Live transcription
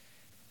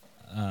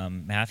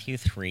Matthew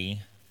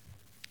 3.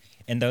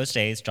 In those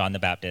days, John the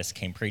Baptist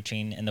came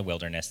preaching in the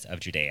wilderness of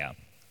Judea.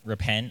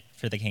 Repent,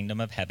 for the kingdom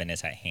of heaven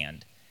is at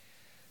hand.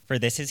 For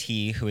this is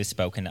he who is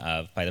spoken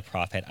of by the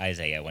prophet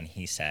Isaiah when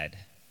he said,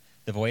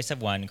 the voice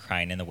of one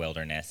crying in the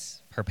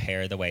wilderness,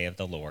 prepare the way of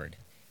the Lord,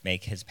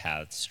 make his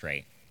paths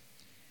straight.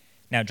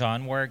 Now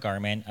John wore a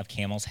garment of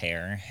camel's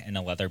hair and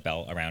a leather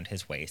belt around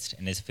his waist,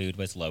 and his food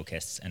was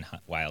locusts and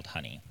wild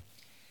honey.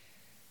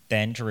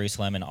 Then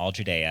Jerusalem and all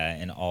Judea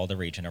and all the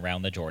region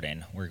around the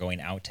Jordan were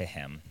going out to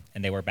him,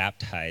 and they were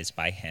baptized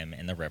by him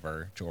in the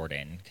river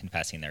Jordan,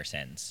 confessing their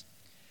sins.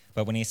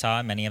 But when he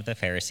saw many of the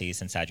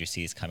Pharisees and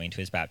Sadducees coming to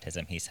his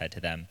baptism, he said to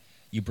them,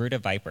 you brood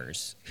of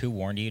vipers, who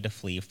warned you to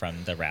flee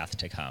from the wrath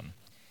to come?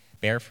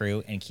 Bear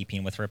fruit in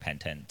keeping with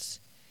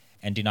repentance,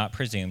 and do not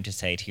presume to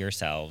say to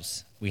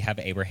yourselves, we have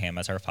Abraham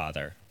as our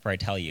father, for I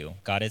tell you,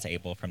 God is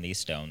able from these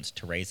stones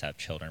to raise up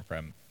children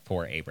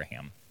for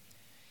Abraham.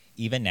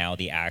 Even now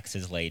the axe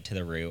is laid to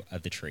the root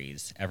of the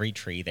trees. Every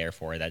tree,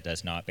 therefore, that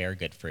does not bear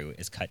good fruit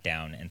is cut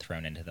down and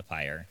thrown into the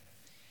fire.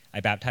 I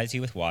baptize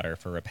you with water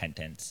for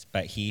repentance,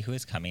 but he who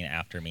is coming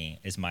after me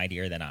is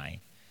mightier than I,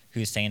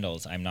 whose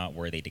sandals I am not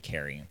worthy to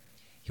carry.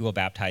 He will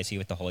baptize you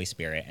with the Holy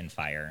Spirit and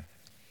fire.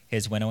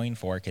 His winnowing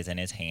fork is in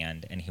his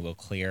hand, and he will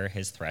clear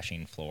his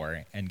threshing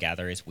floor and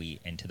gather his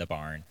wheat into the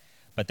barn,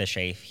 but the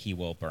chaff he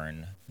will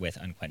burn with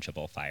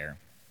unquenchable fire.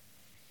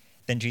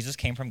 Then Jesus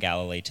came from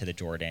Galilee to the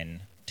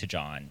Jordan to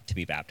John to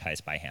be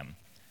baptized by him.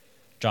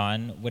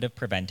 John would have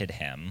prevented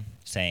him,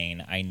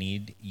 saying, I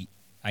need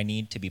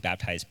to be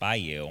baptized by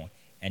you,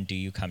 and do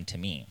you come to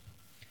me?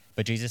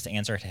 But Jesus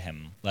answered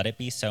him, let it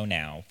be so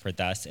now, for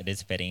thus it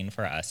is fitting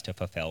for us to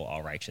fulfill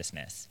all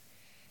righteousness.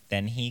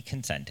 Then he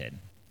consented.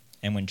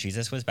 And when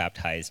Jesus was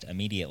baptized,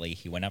 immediately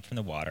he went up from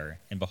the water,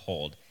 and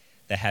behold,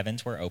 the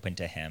heavens were opened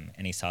to him,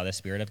 and he saw the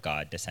Spirit of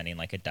God descending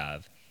like a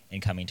dove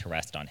and coming to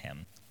rest on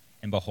him.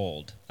 And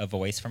behold, a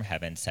voice from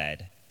heaven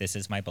said, this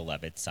is my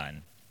beloved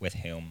Son, with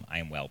whom I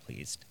am well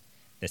pleased.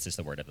 This is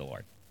the word of the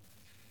Lord.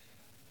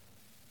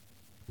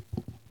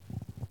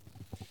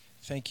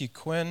 Thank you,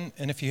 Quinn.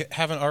 And if you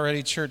haven't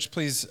already, church,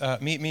 please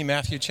meet me.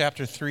 Matthew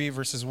chapter 3,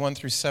 verses 1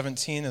 through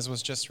 17, as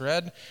was just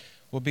read,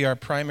 will be our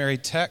primary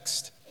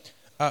text.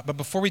 But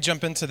before we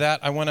jump into that,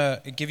 I want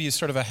to give you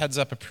sort of a heads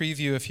up, a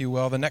preview, if you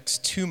will. The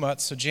next 2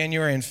 months, so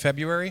January and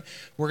February,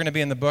 we're going to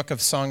be in the book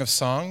of Song of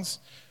Songs,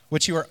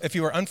 which if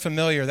you are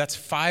unfamiliar, that's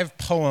 5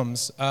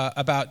 poems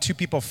about 2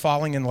 people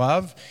falling in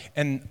love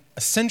and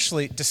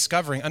essentially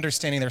discovering,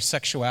 understanding their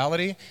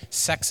sexuality,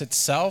 sex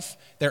itself,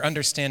 their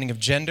understanding of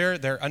gender,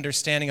 their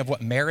understanding of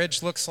what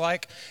marriage looks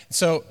like.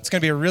 So it's going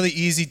to be a really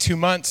easy 2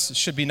 months.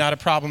 Should be not a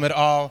problem at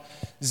all.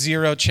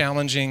 0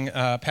 challenging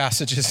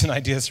passages and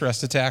ideas for us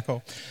to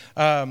tackle.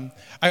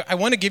 I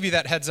want to give you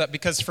that heads up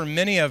because for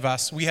many of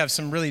us, we have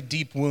some really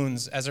deep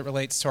wounds as it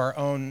relates to our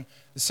own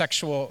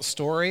sexual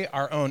story,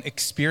 our own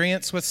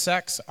experience with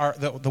sex,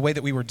 the way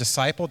that we were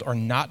discipled or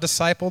not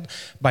discipled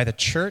by the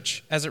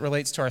church as it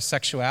relates to our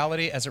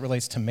sexuality, as it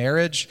relates to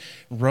marriage,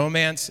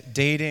 romance,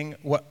 dating,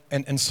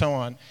 and so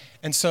on.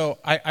 And so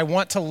I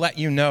want to let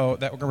you know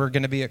that we're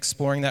going to be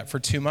exploring that for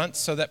 2 months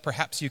so that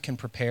perhaps you can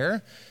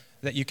prepare,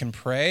 that you can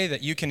pray,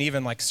 that you can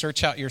even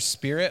search out your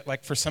spirit.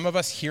 For some of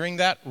us, hearing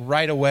that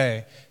right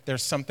away,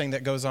 there's something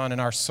that goes on in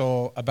our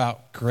soul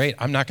about, great,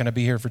 I'm not going to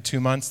be here for 2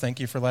 months.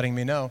 Thank you for letting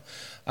me know.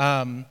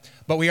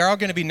 But we are all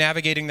going to be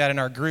navigating that in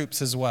our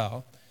groups as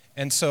well.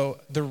 And so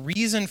the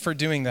reason for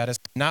doing that is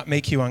to not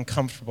make you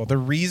uncomfortable. The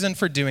reason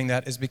for doing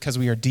that is because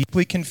we are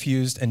deeply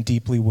confused and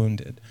deeply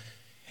wounded.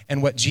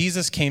 And what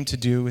Jesus came to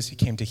do is he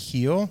came to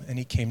heal and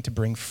he came to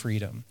bring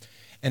freedom.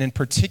 And in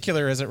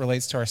particular, as it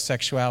relates to our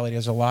sexuality,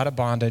 there's a lot of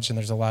bondage and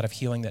there's a lot of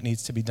healing that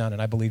needs to be done.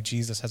 And I believe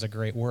Jesus has a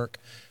great work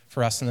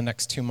for us in the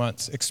next 2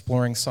 months,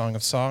 exploring Song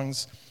of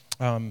Songs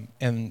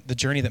and the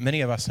journey that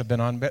many of us have been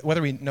on,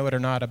 whether we know it or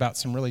not, about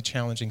some really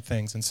challenging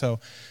things. And so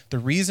the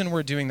reason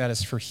we're doing that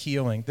is for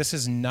healing. This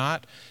is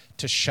not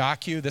to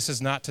shock you. This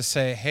is not to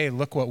say, hey,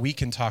 look what we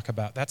can talk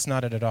about. That's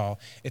not it at all.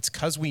 It's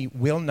because we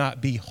will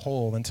not be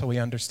whole until we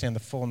understand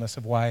the fullness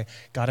of why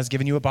God has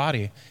given you a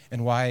body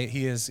and why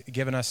he has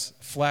given us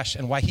flesh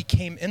and why he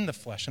came in the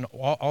flesh and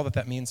all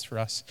that means for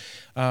us.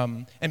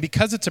 And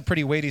because it's a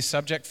pretty weighty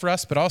subject for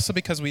us, but also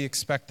because we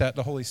expect that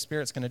the Holy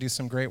Spirit's going to do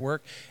some great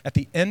work, at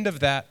the end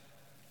of that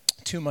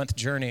 2-month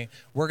journey,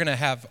 we're going to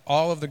have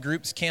all of the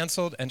groups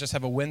canceled and just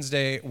have a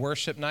Wednesday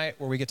worship night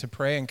where we get to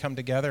pray and come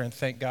together and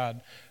thank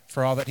God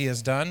for all that he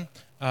has done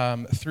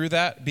through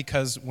that,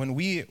 because when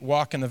we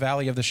walk in the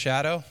valley of the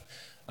shadow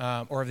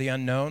or of the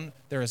unknown,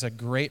 there is a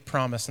great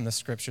promise in the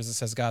scriptures that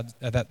says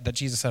that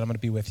Jesus said, I'm going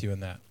to be with you in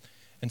that.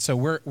 And so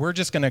we're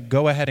just going to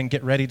go ahead and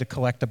get ready to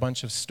collect a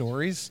bunch of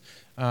stories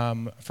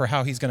for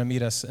how he's going to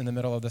meet us in the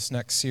middle of this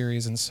next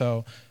series. And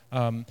so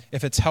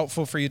if it's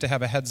helpful for you to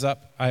have a heads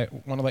up, I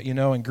want to let you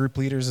know, and group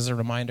leaders as a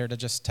reminder to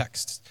just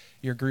text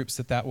your groups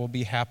that will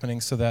be happening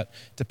so that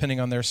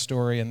depending on their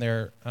story and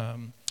their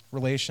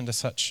relation to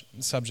such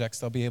subjects,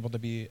 they'll be able to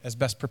be as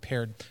best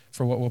prepared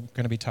for what we're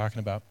going to be talking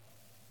about.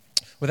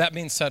 With that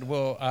being said,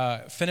 we'll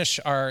finish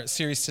our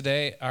series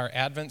today, our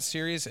Advent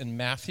series in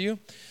Matthew.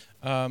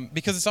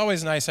 because it's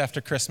always nice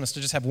after Christmas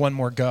to just have one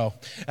more go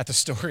at the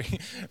story,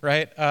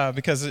 right?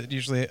 Because it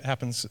usually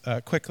happens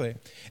quickly.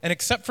 And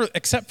except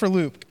for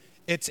Luke,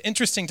 it's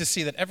interesting to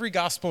see that every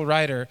gospel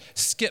writer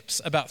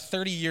skips about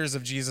 30 years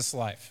of Jesus'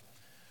 life.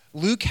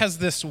 Luke has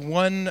this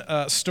one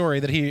story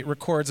that he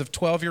records of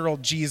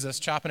 12-year-old Jesus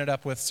chopping it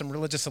up with some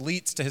religious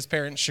elites to his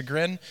parents'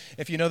 chagrin,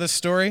 if you know this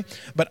story.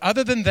 But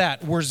other than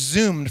that, we're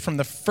zoomed from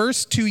the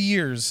first 2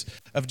 years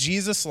of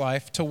Jesus'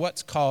 life to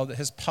what's called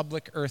his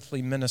public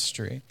earthly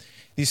ministry.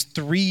 These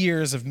 3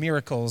 years of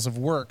miracles, of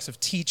works, of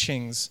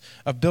teachings,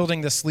 of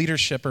building this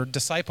leadership or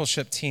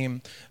discipleship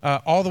team,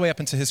 all the way up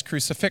into his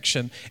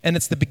crucifixion. And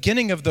it's the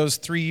beginning of those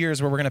 3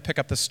 years where we're going to pick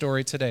up the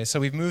story today. So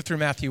we've moved through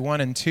Matthew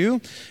 1 and 2,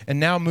 and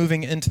now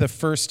moving into the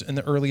first and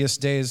the earliest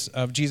days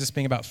of Jesus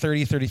being about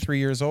 33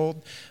 years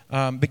old,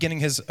 beginning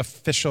his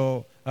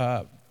official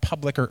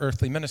public or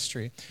earthly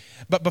ministry.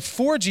 But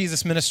before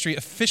Jesus' ministry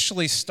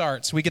officially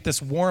starts, we get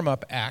this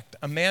warm-up act,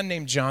 a man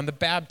named John the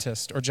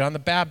Baptist, or John the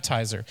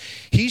Baptizer.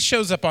 He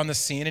shows up on the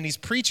scene, and he's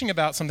preaching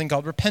about something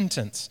called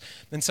repentance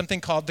and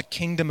something called the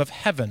kingdom of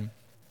heaven.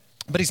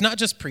 But he's not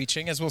just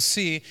preaching, as we'll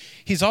see,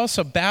 he's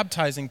also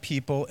baptizing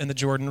people in the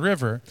Jordan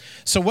River.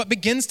 So what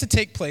begins to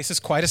take place is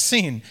quite a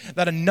scene,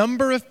 that a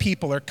number of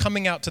people are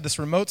coming out to this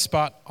remote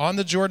spot on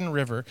the Jordan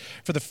River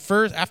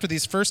after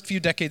these first few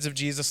decades of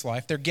Jesus'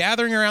 life. They're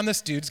gathering around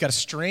this dude. He's got a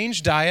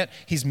strange diet.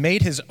 He's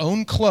made his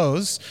own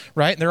clothes,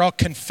 right? And they're all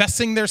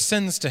confessing their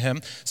sins to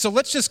him. So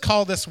let's just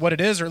call this what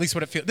it is, or at least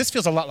what it feels. This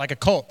feels a lot like a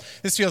cult.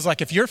 This feels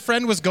like if your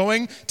friend was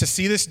going to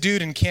see this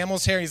dude in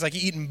camel's hair, he's like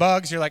eating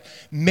bugs, you're like,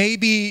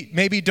 maybe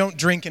don't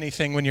drink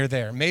anything when you're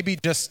there. Maybe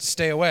just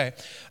stay away.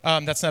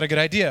 That's not a good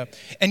idea.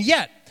 And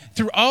yet,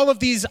 through all of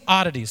these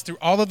oddities, through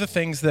all of the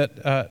things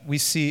that we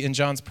see in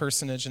John's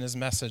personage and his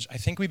message, I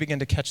think we begin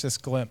to catch this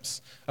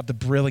glimpse of the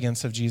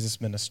brilliance of Jesus'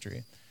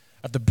 ministry,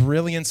 of the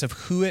brilliance of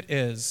who it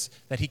is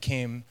that he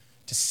came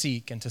to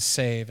seek and to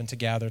save and to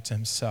gather to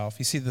himself.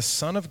 You see, the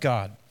Son of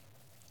God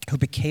who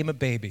became a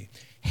baby,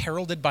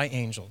 heralded by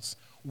angels,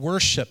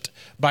 worshipped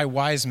by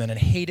wise men, and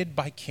hated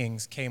by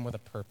kings, came with a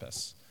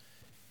purpose.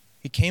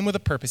 He came with a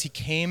purpose. He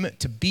came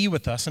to be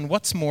with us. And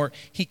what's more,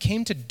 he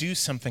came to do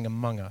something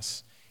among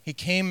us. He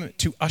came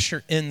to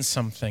usher in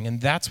something.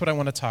 And that's what I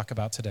want to talk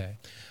about today.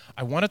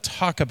 I want to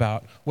talk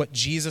about what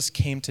Jesus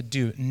came to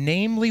do,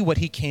 namely what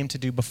he came to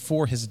do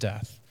before his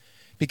death.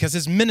 Because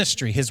his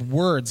ministry, his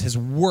words, his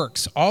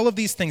works, all of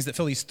these things that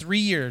fill these 3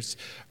 years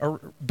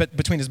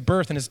between his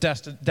birth and his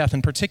death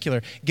in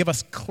particular, give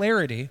us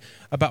clarity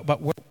about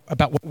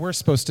what we're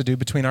supposed to do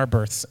between our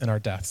births and our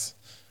deaths.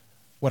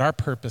 What our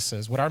purpose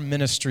is, what our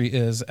ministry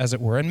is, as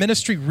it were. And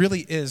ministry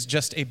really is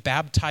just a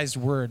baptized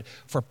word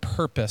for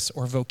purpose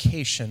or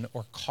vocation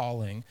or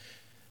calling.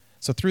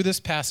 So through this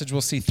passage,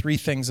 we'll see 3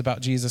 things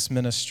about Jesus'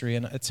 ministry,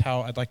 and it's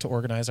how I'd like to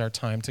organize our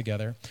time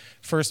together.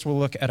 First, we'll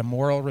look at a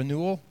moral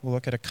renewal. We'll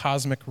look at a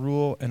cosmic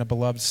rule and a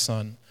beloved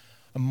son.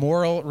 A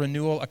moral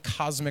renewal, a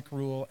cosmic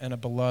rule, and a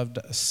beloved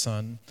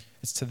son.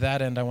 It's to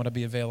that end I want to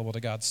be available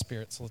to God's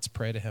Spirit, so let's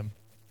pray to him.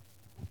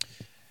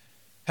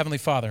 Heavenly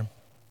Father,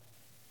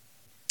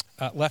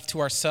 left to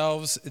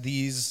ourselves,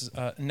 these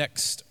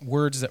next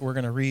words that we're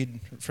going to read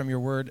from your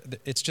word,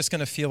 it's just going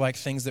to feel like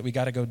things that we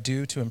got to go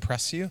do to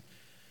impress you.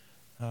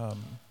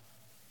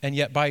 And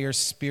yet by your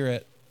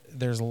Spirit,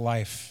 there's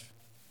life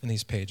in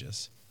these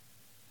pages.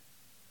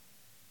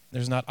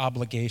 There's not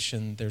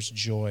obligation, there's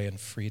joy and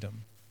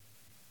freedom.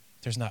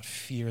 There's not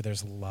fear,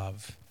 there's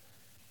love.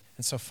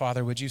 And so,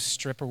 Father, would you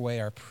strip away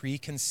our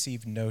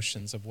preconceived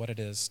notions of what it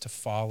is to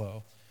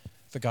follow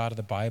the God of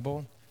the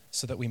Bible,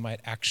 so that we might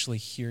actually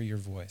hear your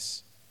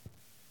voice.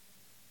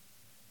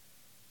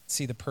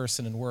 See the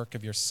person and work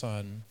of your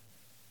Son,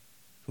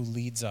 who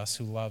leads us,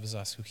 who loves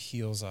us, who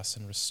heals us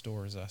and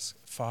restores us.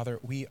 Father,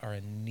 we are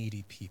a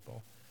needy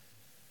people.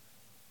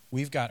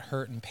 We've got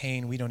hurt and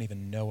pain we don't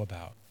even know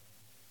about.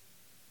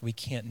 We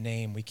can't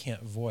name, we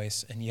can't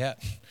voice, and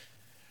yet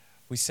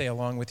we say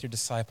along with your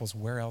disciples,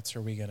 where else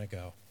are we going to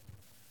go?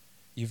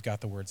 You've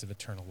got the words of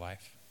eternal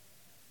life.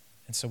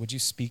 And so would you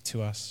speak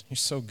to us? You're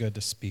so good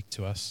to speak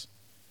to us.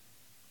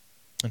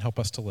 And help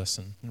us to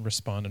listen and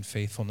respond in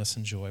faithfulness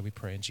and joy, we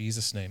pray in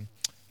Jesus' name.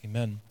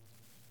 Amen.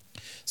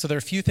 So there are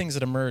a few things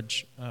that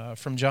emerge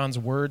from John's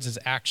words, his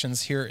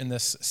actions here in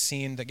this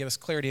scene that give us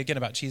clarity again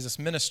about Jesus'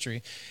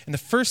 ministry. And the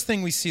first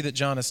thing we see that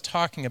John is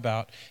talking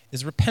about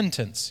is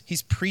repentance.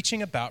 He's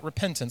preaching about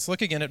repentance.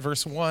 Look again at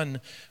verse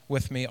 1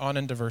 with me on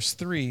into verse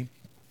 3.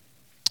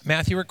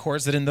 Matthew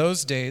records that in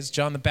those days,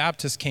 John the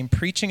Baptist came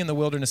preaching in the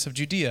wilderness of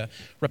Judea,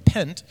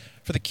 repent,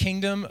 for the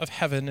kingdom of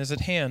heaven is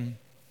at hand.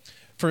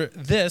 For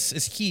this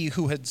is he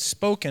who had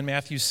spoken,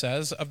 Matthew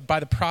says, by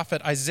the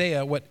prophet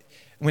Isaiah,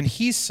 when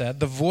he said,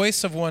 the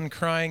voice of one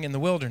crying in the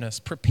wilderness,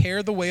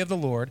 prepare the way of the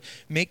Lord,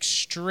 make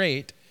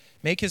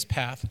his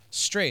path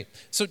straight.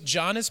 So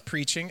John is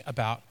preaching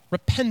about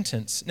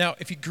repentance. Now,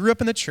 if you grew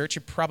up in the church,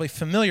 you're probably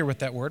familiar with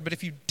that word, but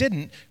if you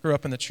didn't grow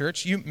up in the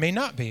church, you may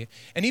not be.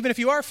 And even if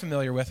you are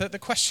familiar with it, the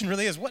question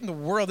really is, what in the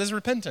world is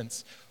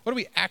repentance? What are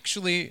we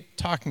actually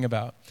talking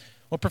about?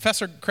 Well,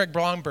 Professor Craig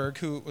Blomberg,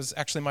 who was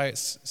actually my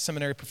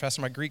seminary professor,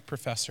 my Greek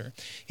professor,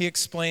 he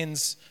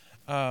explains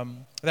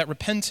that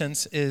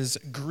repentance is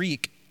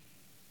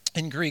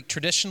in Greek,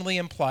 traditionally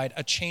implied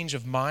a change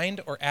of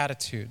mind or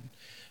attitude.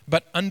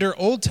 But under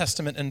Old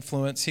Testament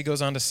influence, he goes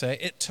on to say,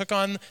 it took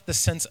on the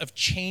sense of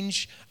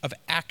change of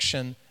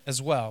action as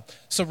well.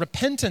 So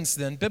repentance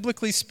then,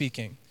 biblically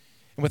speaking,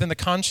 within the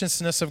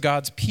consciousness of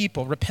God's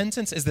people,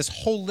 repentance is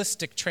this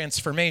holistic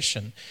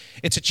transformation.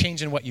 It's a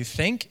change in what you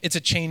think. It's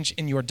a change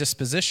in your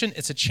disposition.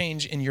 It's a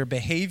change in your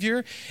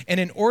behavior. And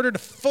in order to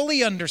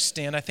fully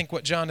understand, I think,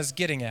 what John is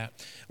getting at,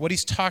 what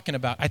he's talking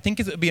about, I think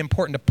it would be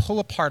important to pull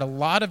apart a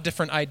lot of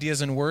different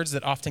ideas and words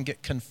that often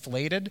get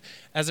conflated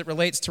as it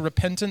relates to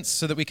repentance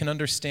so that we can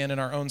understand in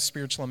our own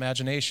spiritual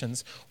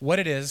imaginations what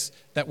it is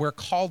that we're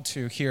called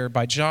to here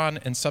by John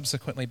and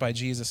subsequently by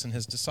Jesus and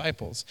his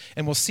disciples.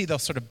 And we'll see they'll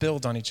sort of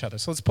build on each other.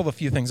 So let's pull a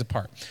few things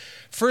apart.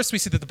 First, we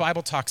see that the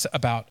Bible talks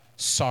about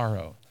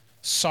sorrow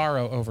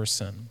over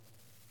sin.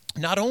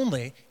 Not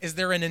only is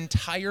there an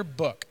entire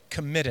book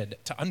committed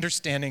to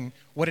understanding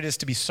what it is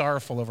to be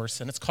sorrowful over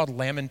sin, it's called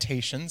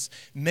Lamentations.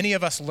 Many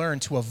of us learn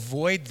to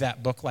avoid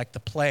that book like the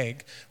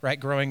plague, right,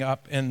 growing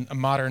up in a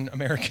modern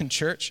American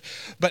church.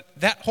 But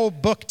that whole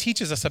book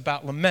teaches us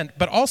about lament,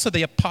 but also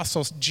the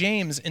Apostle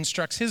James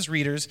instructs his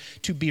readers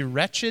to be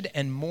wretched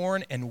and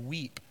mourn and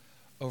weep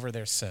over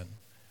their sin.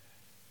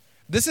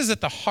 This is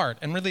at the heart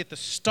and really at the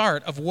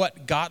start of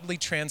what godly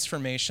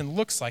transformation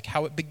looks like,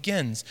 how it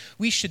begins.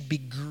 We should be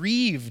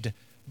grieved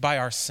by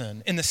our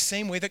sin in the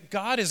same way that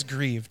God is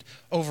grieved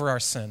over our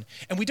sin.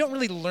 And we don't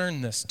really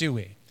learn this, do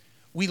we?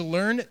 We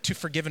learn to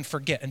forgive and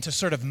forget and to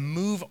sort of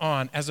move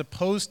on as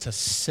opposed to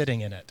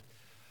sitting in it.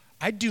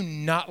 I do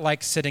not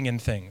like sitting in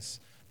things.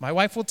 My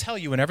wife will tell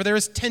you whenever there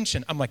is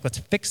tension, I'm like, let's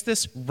fix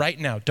this right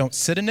now. Don't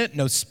sit in it,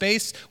 no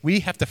space. We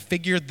have to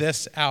figure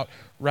this out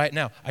right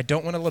now. I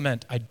don't want to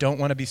lament. I don't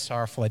want to be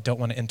sorrowful. I don't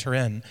want to enter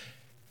in.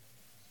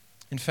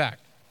 In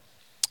fact,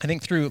 I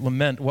think through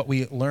lament, what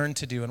we learn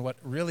to do and what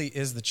really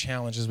is the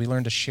challenge is we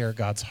learn to share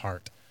God's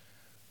heart.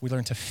 We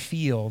learn to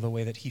feel the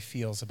way that he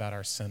feels about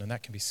our sin, and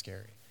that can be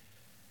scary.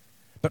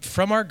 But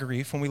from our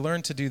grief, when we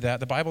learn to do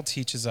that, the Bible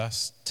teaches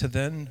us to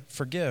then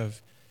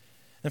forgive.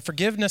 And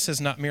forgiveness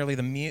is not merely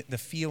the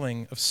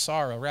feeling of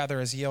sorrow. Rather,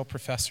 as Yale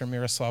professor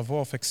Miroslav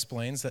Volf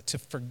explains, that to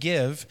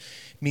forgive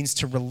means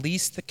to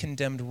release the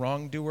condemned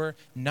wrongdoer,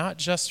 not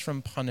just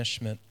from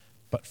punishment,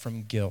 but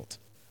from guilt.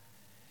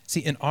 See,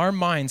 in our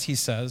minds, he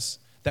says,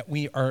 that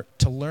we are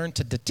to learn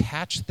to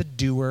detach the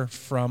doer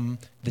from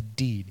the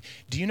deed.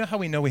 Do you know how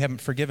we know we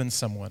haven't forgiven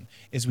someone?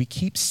 Is we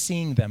keep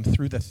seeing them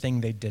through the thing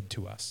they did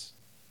to us.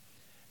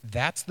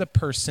 That's the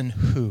person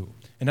who.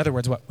 In other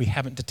words, what? We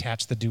haven't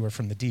detached the doer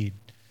from the deed.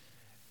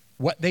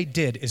 What they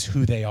did is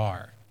who they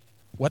are.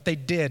 What they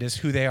did is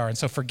who they are. And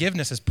so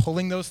forgiveness is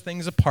pulling those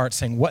things apart,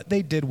 saying what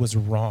they did was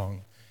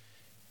wrong.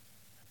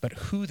 But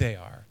who they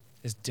are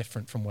is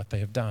different from what they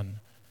have done.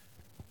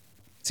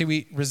 See,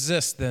 we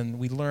resist then,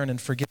 we learn in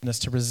forgiveness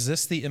to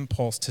resist the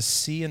impulse to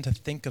see and to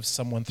think of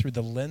someone through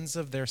the lens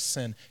of their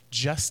sin,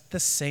 just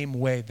the same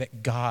way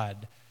that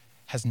God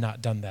has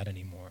not done that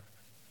anymore.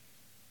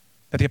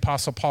 That the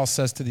Apostle Paul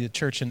says to the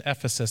church in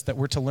Ephesus that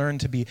we're to learn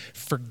to be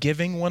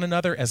forgiving one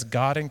another as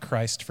God in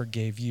Christ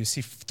forgave you.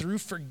 See, through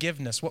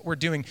forgiveness, what we're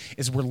doing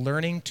is we're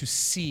learning to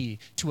see,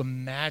 to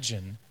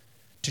imagine,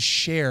 to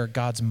share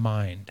God's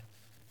mind,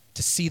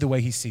 to see the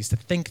way he sees, to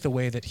think the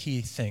way that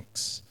he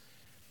thinks.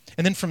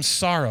 And then from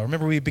sorrow,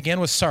 remember we began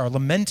with sorrow,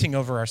 lamenting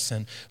over our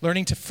sin,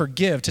 learning to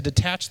forgive, to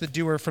detach the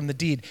doer from the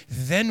deed.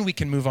 Then we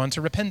can move on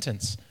to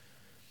repentance.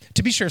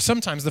 To be sure,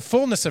 sometimes the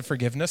fullness of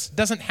forgiveness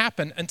doesn't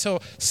happen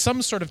until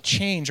some sort of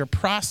change or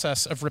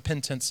process of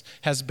repentance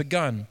has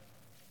begun.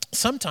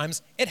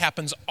 Sometimes it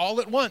happens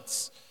all at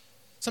once.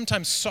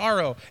 Sometimes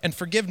sorrow and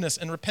forgiveness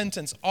and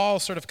repentance all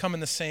sort of come in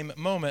the same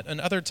moment, and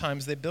other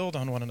times they build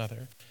on one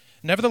another.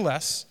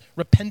 Nevertheless,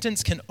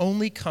 repentance can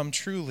only come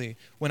truly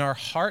when our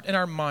heart and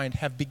our mind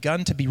have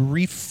begun to be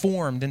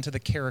reformed into the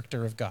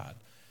character of God.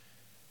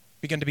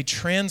 Begin to be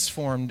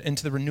transformed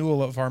into the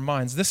renewal of our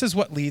minds. This is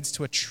what leads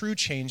to a true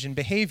change in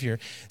behavior.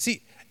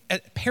 See,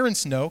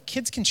 parents know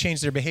kids can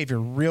change their behavior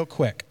real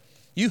quick.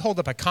 You hold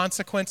up a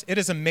consequence, it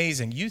is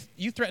amazing.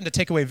 You threaten to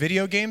take away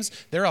video games,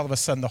 they're all of a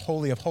sudden the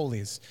holy of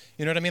holies.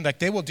 You know what I mean? Like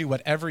they will do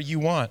whatever you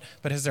want.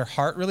 But has their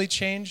heart really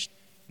changed?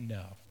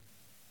 No.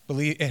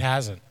 Believe it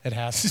hasn't. It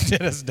has.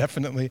 It has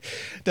definitely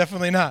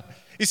not.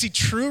 You see,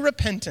 true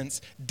repentance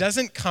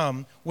doesn't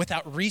come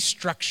without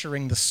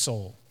restructuring the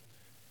soul.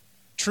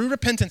 True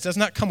repentance does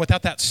not come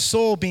without that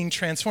soul being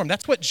transformed.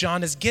 That's what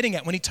John is getting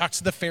at when he talks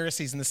to the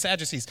Pharisees and the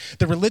Sadducees,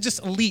 the religious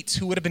elites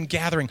who would have been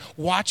gathering,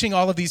 watching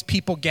all of these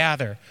people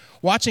gather,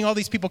 watching all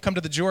these people come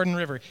to the Jordan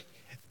River.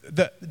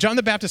 John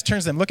the Baptist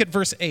turns to them. Look at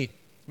verse 8,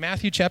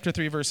 Matthew chapter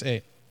 3, verse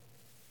 8.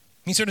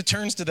 He sort of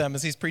turns to them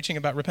as he's preaching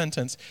about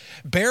repentance.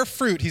 Bear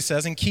fruit, he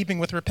says, in keeping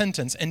with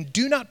repentance, and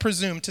do not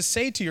presume to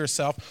say to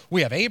yourself,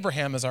 we have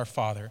Abraham as our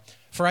father.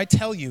 For I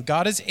tell you,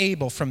 God is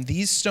able from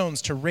these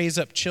stones to raise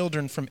up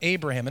children from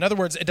Abraham. In other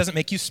words, it doesn't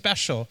make you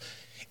special.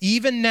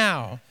 Even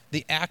now,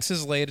 the axe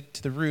is laid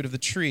to the root of the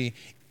tree.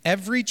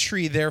 Every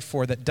tree,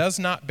 therefore, that does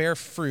not bear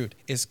fruit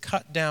is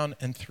cut down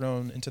and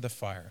thrown into the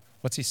fire.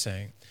 What's he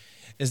saying?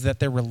 Is that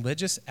their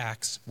religious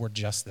acts were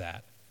just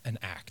that, an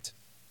act.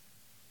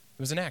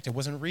 It was an act. It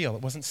wasn't real.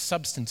 It wasn't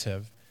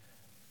substantive.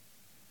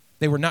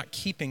 They were not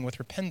keeping with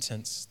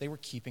repentance. They were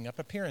keeping up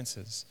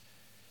appearances.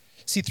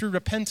 See, through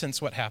repentance,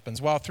 what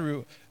happens? While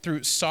through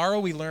sorrow,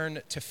 we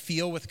learn to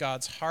feel with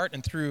God's heart,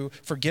 and through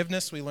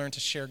forgiveness, we learn to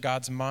share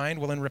God's mind.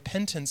 Well, in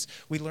repentance,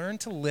 we learn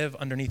to live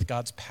underneath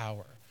God's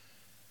power,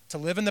 to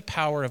live in the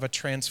power of a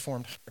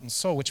transformed heart and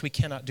soul, which we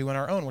cannot do on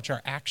our own, which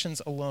our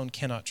actions alone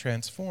cannot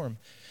transform.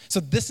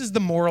 So this is the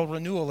moral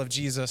renewal of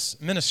Jesus'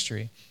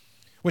 ministry,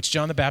 which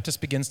John the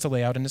Baptist begins to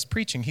lay out in his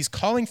preaching. He's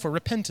calling for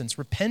repentance.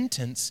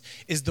 Repentance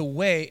is the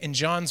way, in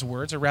John's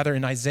words, or rather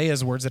in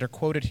Isaiah's words that are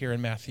quoted here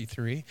in Matthew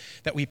 3,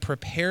 that we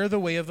prepare the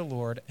way of the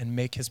Lord and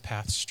make his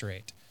path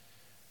straight.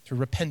 Through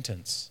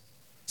repentance.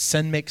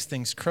 Sin makes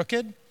things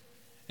crooked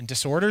and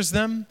disorders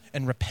them,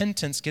 and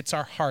repentance gets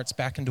our hearts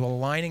back into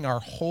aligning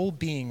our whole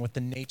being with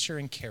the nature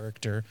and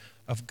character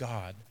of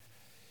God.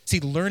 See,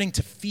 learning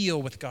to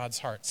feel with God's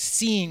heart,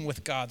 seeing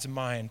with God's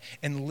mind,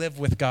 and live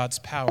with God's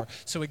power.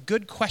 So a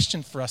good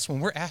question for us when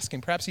we're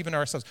asking, perhaps even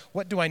ourselves,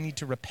 what do I need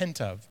to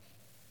repent of?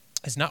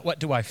 Is not what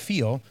do I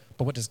feel,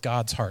 but what does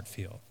God's heart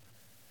feel?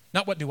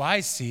 Not what do I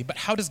see, but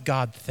how does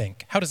God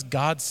think? How does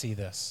God see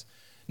this?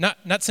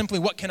 Not simply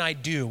what can I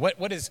do?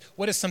 What is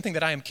something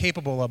that I am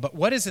capable of, but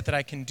what is it that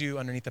I can do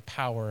underneath the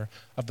power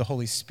of the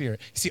Holy Spirit?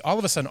 You see, all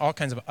of a sudden, all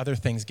kinds of other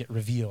things get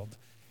revealed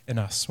in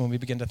us when we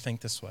begin to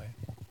think this way.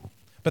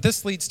 But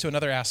this leads to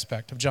another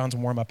aspect of John's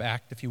warm-up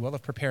act, if you will,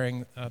 of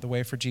preparing the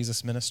way for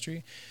Jesus'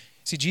 ministry.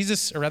 See,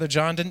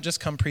 John didn't just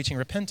come preaching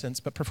repentance,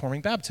 but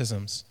performing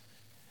baptisms.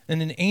 In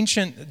an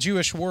ancient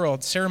Jewish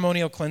world,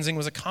 ceremonial cleansing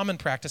was a common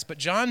practice, but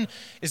John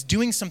is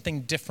doing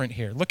something different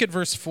here. Look at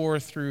verse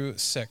 4 through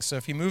 6. So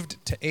if you moved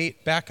to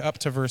 8, back up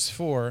to verse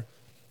 4.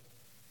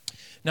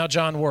 Now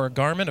John wore a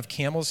garment of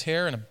camel's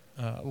hair and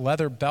a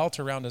leather belt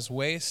around his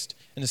waist,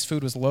 and his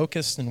food was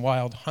locusts and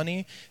wild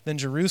honey. Then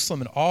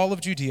Jerusalem and all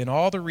of Judea and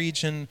all the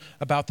region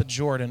about the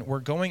Jordan were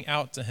going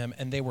out to him,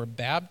 and they were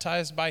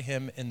baptized by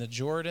him in the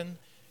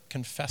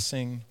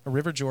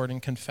river Jordan,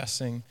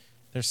 confessing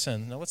their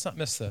sins. Now let's not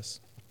miss this.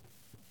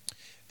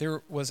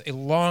 There was a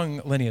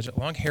long lineage, a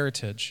long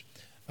heritage,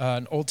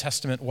 in Old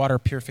Testament water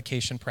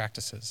purification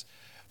practices,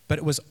 but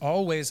it was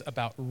always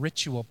about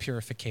ritual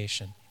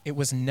purification. It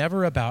was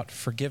never about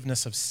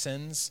forgiveness of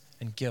sins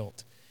and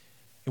guilt.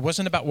 It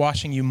wasn't about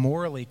washing you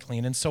morally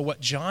clean. And so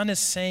what John is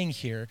saying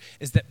here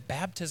is that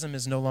baptism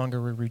is no longer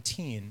a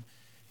routine.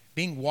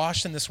 Being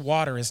washed in this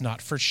water is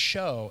not for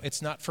show.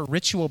 It's not for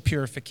ritual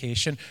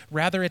purification.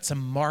 Rather, it's a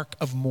mark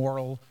of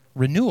moral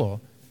renewal.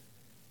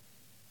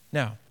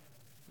 Now,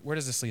 where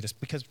does this lead us?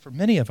 Because for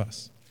many of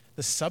us,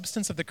 the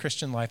substance of the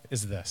Christian life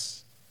is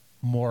this: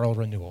 moral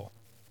renewal.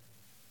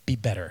 Be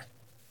better.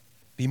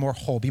 Be more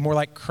whole. Be more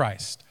like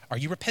Christ. Are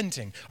you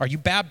repenting? Are you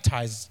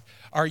baptized?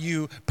 Are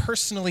you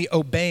personally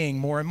obeying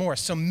more and more?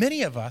 So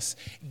many of us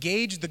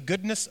gauge the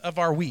goodness of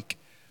our week,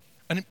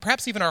 and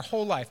perhaps even our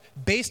whole life,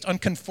 based on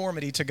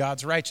conformity to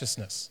God's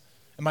righteousness.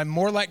 Am I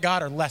more like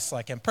God or less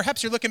like him?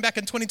 Perhaps you're looking back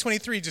in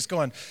 2023 just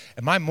going,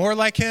 am I more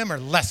like him or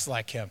less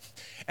like him?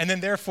 And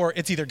then therefore,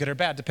 it's either good or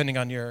bad, depending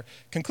on your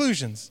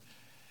conclusions.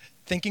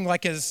 Thinking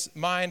like his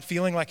mind,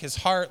 feeling like his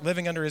heart,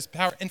 living under his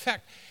power. In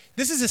fact,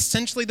 this is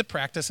essentially the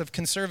practice of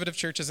conservative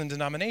churches and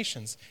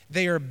denominations.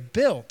 They are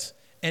built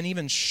and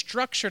even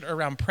structured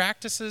around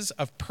practices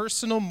of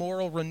personal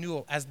moral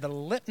renewal as the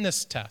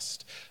litmus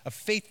test of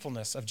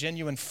faithfulness, of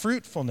genuine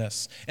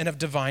fruitfulness, and of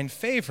divine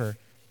favor.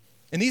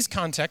 In these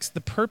contexts,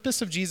 the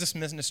purpose of Jesus'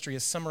 ministry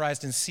is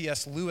summarized in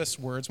C.S. Lewis'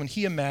 words when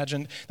he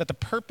imagined that the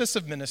purpose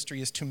of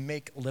ministry is to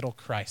make little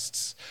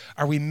Christs.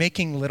 Are we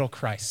making little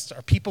Christs?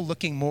 Are people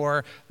looking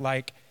more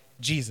like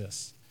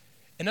Jesus?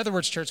 In other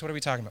words, church, what are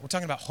we talking about? We're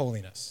talking about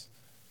holiness.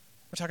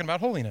 We're talking about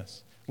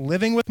holiness.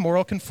 Living with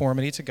moral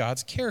conformity to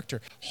God's character.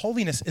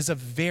 Holiness is a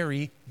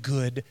very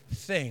good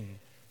thing.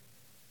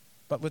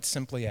 But let's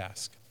simply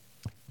ask,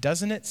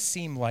 doesn't it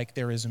seem like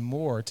there is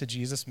more to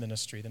Jesus'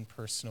 ministry than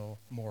personal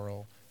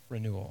moral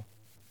renewal?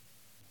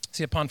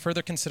 See, upon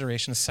further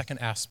consideration, the second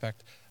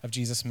aspect of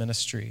Jesus'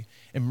 ministry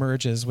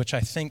emerges, which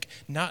I think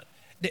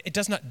it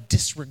does not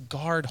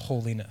disregard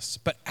holiness,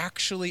 but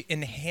actually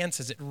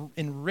enhances, it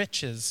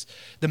enriches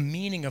the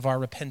meaning of our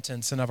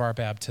repentance and of our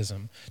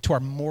baptism to our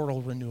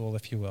moral renewal,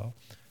 if you will.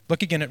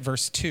 Look again at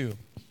verse 2.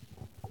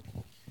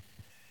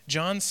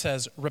 John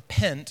says,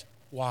 repent,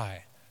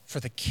 why? For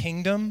the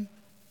kingdom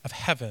of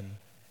heaven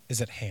is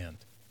at hand.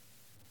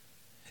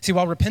 See,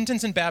 while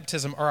repentance and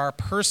baptism are our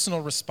personal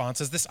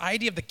responses, this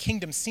idea of the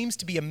kingdom seems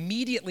to be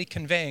immediately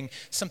conveying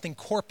something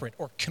corporate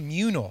or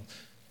communal,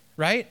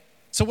 right?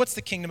 So what's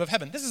the kingdom of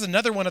heaven? This is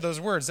another one of those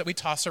words that we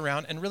toss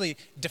around and really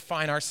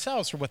define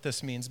ourselves for what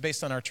this means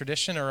based on our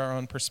tradition or our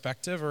own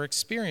perspective or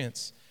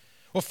experience.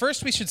 Well,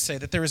 first we should say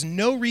that there is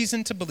no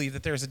reason to believe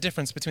that there is a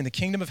difference between the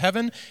kingdom of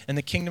heaven and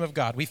the kingdom of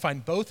God. We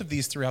find both of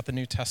these throughout the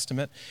New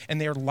Testament, and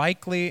they are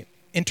likely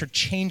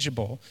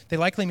interchangeable. They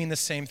likely mean the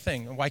same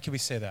thing. And why could we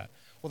say that?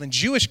 Well, in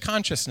Jewish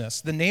consciousness,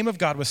 the name of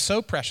God was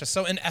so precious,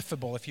 so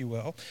ineffable, if you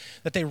will,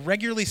 that they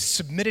regularly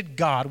submitted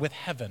God with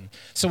heaven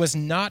so as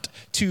not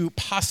to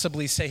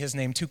possibly say his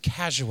name too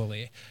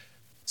casually.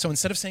 So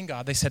instead of saying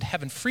God, they said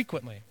heaven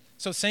frequently.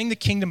 So saying the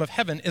kingdom of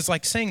heaven is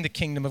like saying the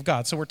kingdom of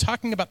God. So we're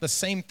talking about the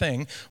same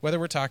thing, whether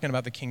we're talking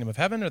about the kingdom of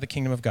heaven or the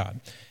kingdom of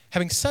God.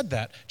 Having said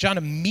that, John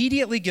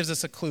immediately gives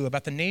us a clue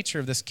about the nature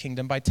of this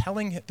kingdom by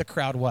telling the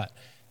crowd what?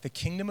 The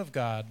kingdom of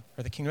God,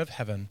 or the kingdom of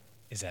heaven,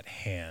 is at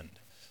hand.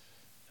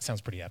 Sounds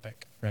pretty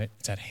epic, right?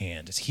 It's at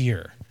hand. It's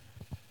here.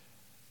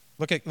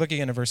 Look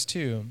again at verse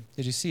 2.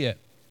 Did you see it?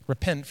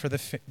 Repent, for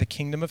the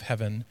kingdom of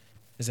heaven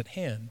is at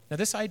hand. Now,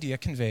 this idea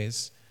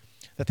conveys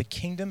that the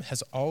kingdom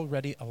has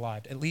already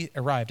arrived,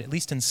 at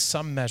least in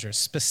some measure,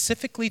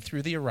 specifically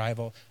through the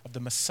arrival of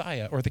the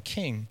Messiah or the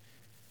King.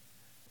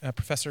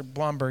 Professor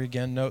Blomberg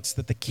again notes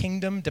that the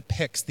kingdom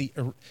depicts the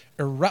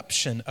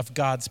eruption of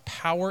God's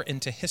power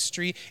into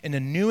history in a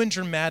new and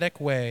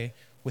dramatic way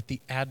with the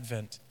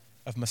advent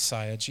of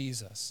Messiah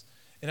Jesus.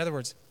 In other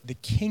words, the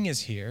king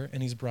is here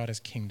and he's brought his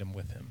kingdom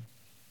with him.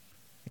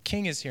 The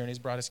king is here and he's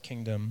brought his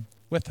kingdom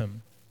with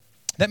him.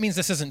 That means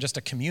this isn't just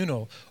a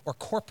communal or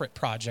corporate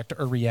project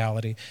or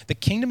reality. The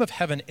kingdom of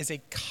heaven is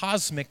a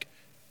cosmic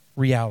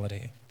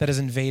reality that is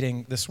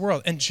invading this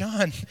world. And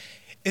John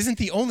isn't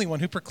the only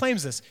one who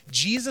proclaims this.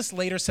 Jesus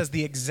later says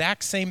the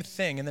exact same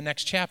thing in the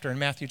next chapter, in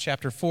Matthew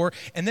chapter 4.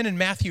 And then in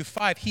Matthew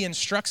 5, he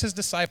instructs his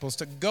disciples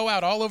to go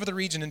out all over the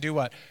region and do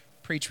what?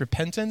 Preach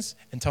repentance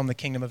and tell them the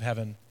kingdom of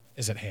heaven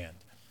is at hand.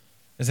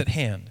 Is at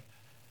hand.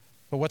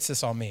 But what's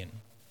this all mean?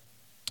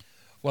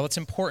 Well, it's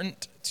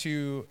important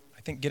to,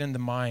 I think, get into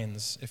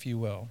minds, if you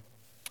will,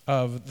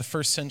 of the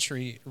first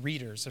century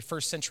readers, the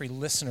first century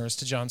listeners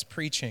to John's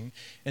preaching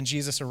and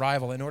Jesus'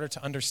 arrival in order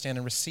to understand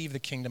and receive the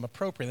kingdom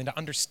appropriately and to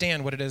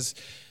understand what it is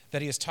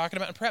that he is talking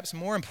about, and perhaps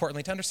more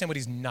importantly, to understand what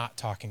he's not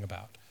talking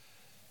about.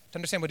 To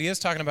understand what he is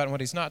talking about and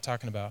what he's not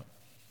talking about.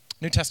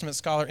 New Testament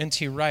scholar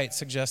N.T. Wright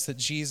suggests that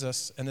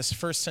Jesus and this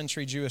first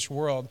century Jewish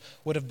world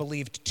would have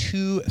believed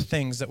two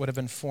things that would have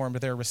informed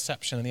their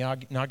reception and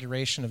the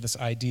inauguration of this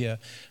idea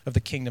of the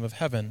kingdom of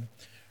heaven.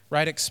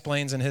 Wright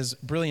explains in his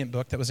brilliant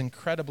book that was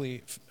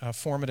incredibly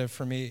formative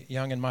for me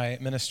young in my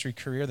ministry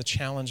career, The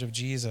Challenge of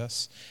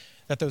Jesus,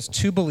 that those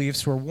two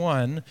beliefs were,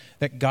 one,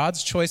 that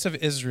God's choice of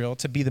Israel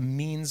to be the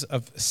means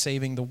of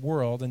saving the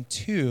world, and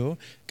two,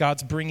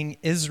 God's bringing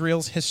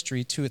Israel's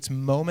history to its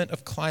moment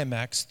of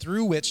climax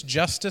through which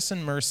justice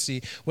and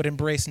mercy would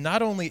embrace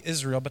not only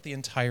Israel, but the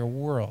entire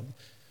world.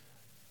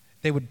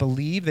 They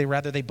believed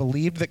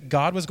that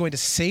God was going to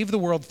save the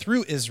world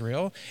through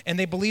Israel, and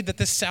they believed that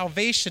this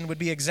salvation would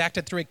be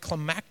exacted through a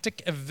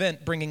climactic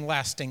event bringing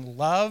lasting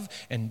love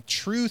and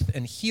truth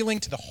and healing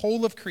to the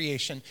whole of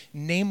creation,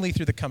 namely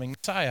through the coming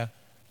Messiah.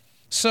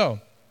 So,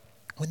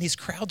 when these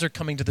crowds are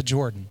coming to the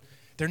Jordan,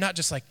 they're not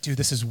just like, dude,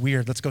 this is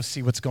weird, let's go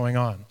see what's going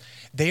on.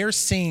 They are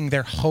seeing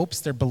their hopes,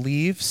 their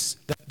beliefs,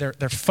 their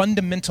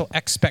fundamental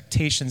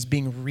expectations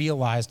being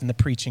realized in the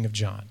preaching of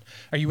John.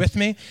 Are you with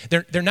me?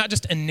 They're not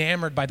just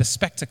enamored by the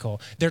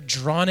spectacle. They're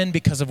drawn in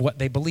because of what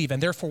they believe.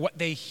 And therefore, what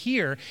they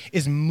hear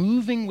is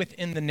moving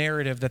within the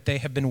narrative that they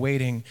have been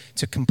waiting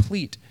to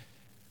complete.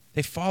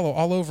 They follow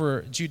all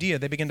over Judea.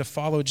 They begin to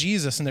follow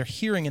Jesus, and they're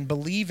hearing and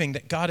believing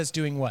that God is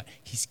doing what?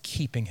 He's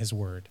keeping his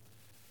word.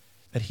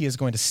 That he is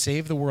going to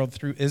save the world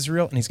through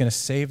Israel, and he's going to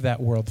save that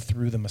world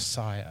through the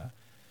Messiah.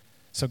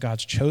 So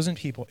God's chosen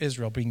people,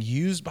 Israel, being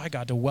used by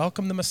God to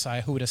welcome the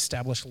Messiah who would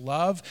establish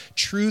love,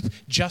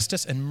 truth,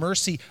 justice, and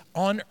mercy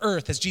on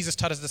earth, as Jesus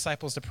taught his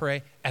disciples to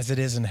pray, as it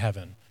is in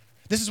heaven.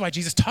 This is why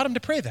Jesus taught them to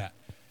pray that.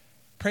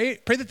 Pray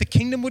that the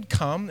kingdom would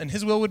come and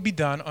his will would be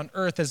done on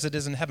earth as it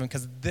is in heaven,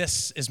 because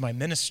this is my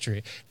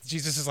ministry.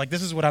 Jesus is like,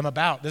 this is what I'm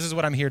about. This is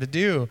what I'm here to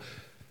do.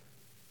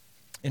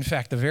 In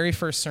fact, the very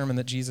first sermon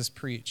that Jesus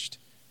preached,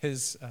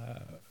 his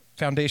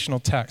foundational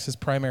text, his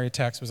primary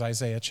text was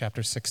Isaiah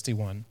chapter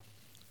 61,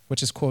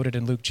 which is quoted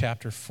in Luke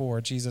chapter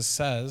 4. Jesus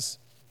says,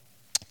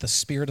 "The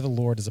Spirit of the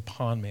Lord is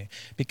upon me,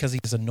 because he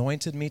has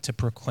anointed me to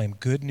proclaim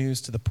good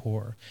news to the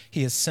poor.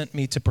 He has sent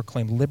me to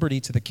proclaim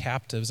liberty to the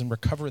captives and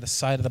recover the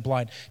sight of the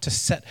blind, to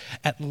set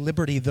at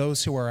liberty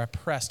those who are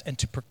oppressed, and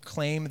to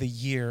proclaim the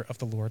year of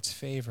the Lord's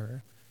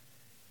favor."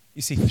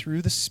 You see,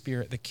 through the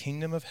Spirit, the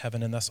kingdom of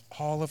heaven, and thus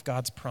all of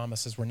God's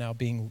promises were now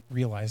being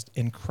realized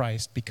in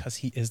Christ because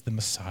he is the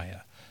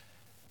Messiah.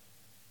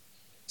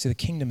 See, the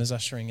kingdom is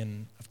ushering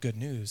in of good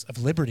news, of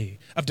liberty,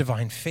 of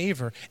divine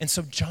favor. And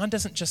so John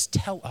doesn't just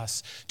tell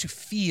us to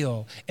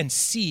feel and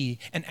see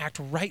and act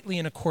rightly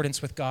in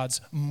accordance with God's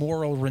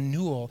moral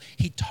renewal.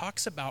 He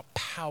talks about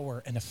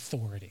power and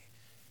authority.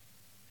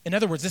 In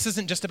other words, this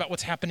isn't just about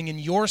what's happening in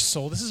your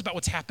soul. This is about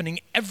what's happening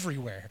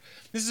everywhere.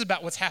 This is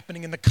about what's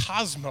happening in the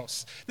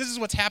cosmos. This is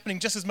what's happening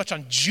just as much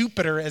on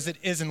Jupiter as it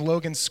is in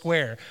Logan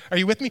Square. Are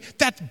you with me?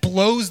 That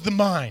blows the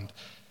mind.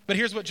 But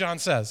here's what John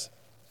says.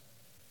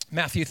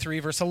 Matthew 3,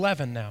 verse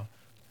 11 now.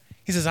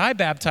 He says, "I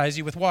baptize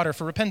you with water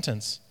for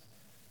repentance,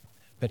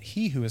 but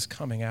he who is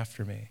coming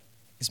after me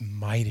is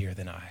mightier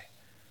than I,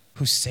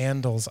 whose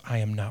sandals I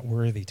am not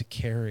worthy to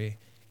carry.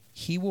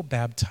 He will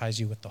baptize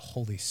you with the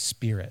Holy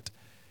Spirit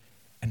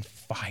and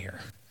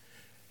fire.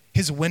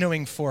 His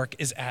winnowing fork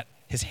is at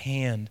his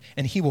hand,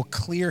 and he will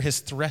clear his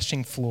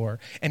threshing floor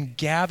and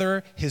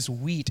gather his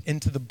wheat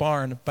into the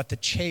barn, but the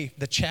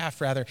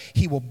chaff,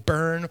 he will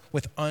burn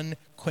with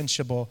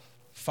unquenchable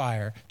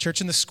fire. Church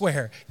in the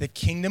Square, the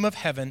kingdom of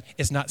heaven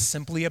is not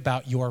simply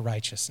about your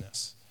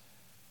righteousness.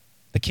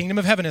 The kingdom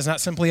of heaven is not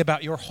simply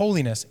about your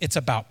holiness. It's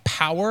about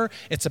power,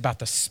 it's about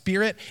the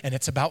Spirit, and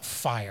it's about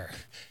fire.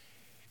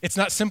 It's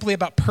not simply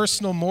about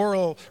personal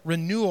moral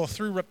renewal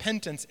through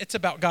repentance. It's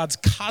about God's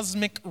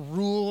cosmic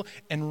rule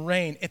and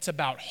reign. It's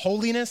about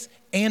holiness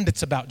and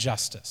it's about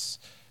justice.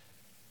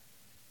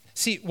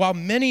 See, while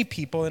many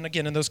people, and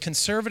again, in those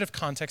conservative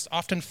contexts,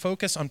 often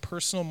focus on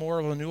personal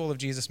moral renewal of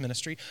Jesus'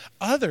 ministry,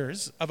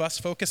 others of us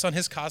focus on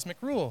his cosmic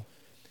rule.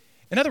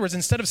 In other words,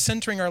 instead of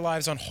centering our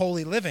lives on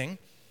holy living,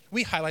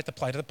 we highlight the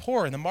plight of the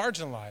poor and the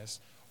marginalized,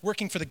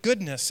 working for the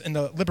goodness and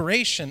the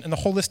liberation and the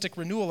holistic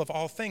renewal of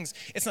all things.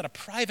 It's not a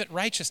private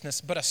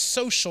righteousness, but a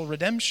social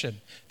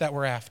redemption that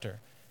we're after.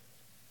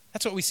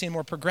 That's what we see in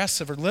more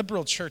progressive or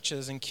liberal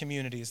churches and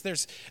communities.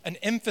 There's an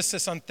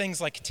emphasis on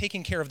things like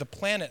taking care of the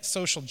planet,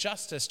 social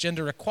justice,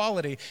 gender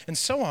equality, and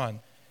so on.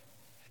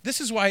 This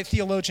is why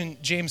theologian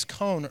James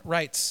Cone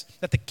writes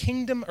that the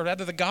kingdom, or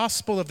rather the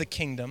gospel of the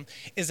kingdom,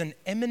 is an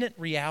imminent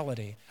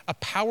reality, a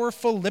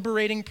powerful,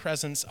 liberating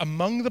presence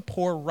among the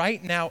poor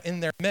right now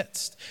in their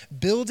midst,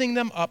 building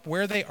them up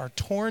where they are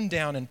torn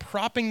down and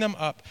propping them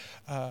up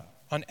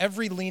on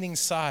every leaning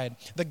side.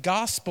 The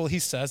gospel, he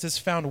says, is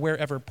found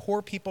wherever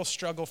poor people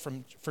struggle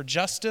for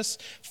justice,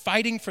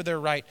 fighting for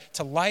their right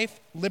to life,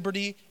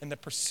 liberty, and the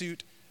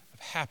pursuit of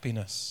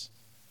happiness.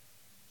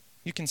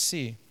 You can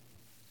see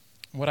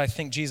what I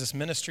think Jesus'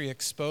 ministry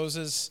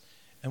exposes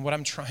and what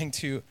I'm trying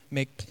to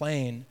make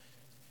plain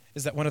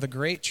is that one of the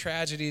great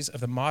tragedies of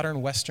the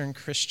modern Western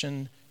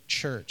Christian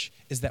church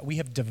is that we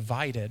have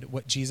divided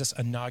what Jesus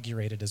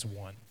inaugurated as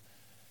one.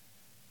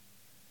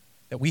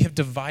 That we have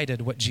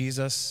divided what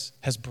Jesus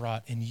has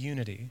brought in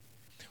unity.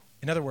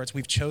 In other words,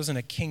 we've chosen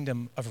a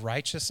kingdom of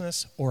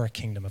righteousness or a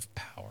kingdom of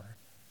power.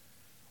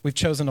 We've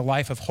chosen a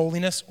life of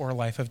holiness or a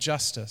life of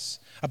justice,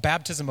 a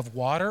baptism of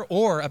water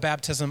or a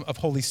baptism of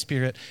Holy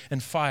Spirit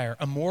and fire,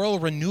 a moral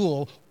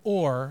renewal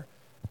or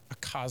a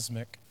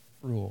cosmic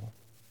rule.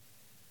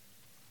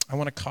 I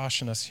want to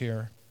caution us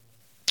here.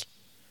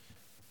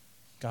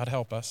 God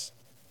help us.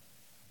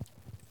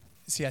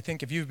 See, I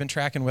think if you've been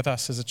tracking with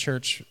us as a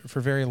church for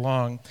very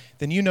long,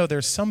 then you know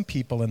there's some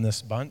people in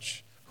this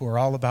bunch who are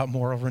all about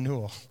moral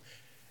renewal.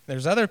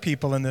 There's other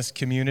people in this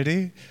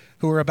community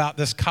who are about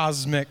this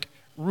cosmic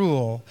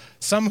rule.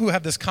 Some who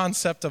have this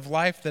concept of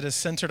life that is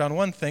centered on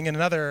one thing and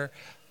another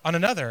on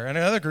another, and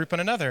another group on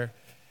another.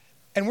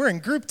 And we're in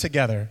group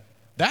together.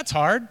 That's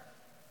hard.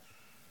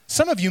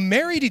 Some of you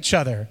married each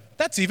other.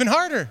 That's even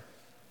harder.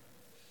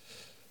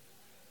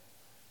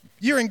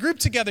 You're in group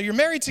together, you're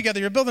married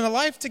together, you're building a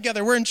life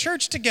together, we're in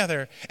church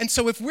together. And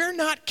so if we're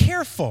not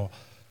careful,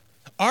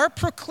 our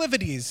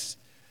proclivities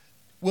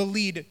will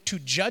lead to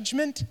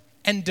judgment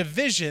and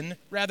division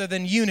rather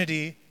than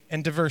unity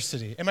and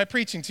diversity. Am I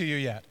preaching to you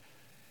yet?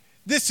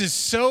 This is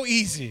so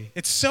easy.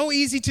 It's so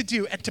easy to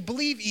do and to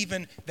believe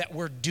even that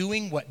we're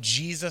doing what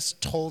Jesus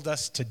told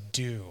us to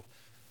do.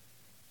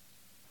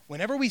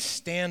 Whenever we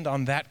stand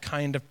on that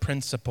kind of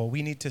principle,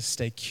 we need to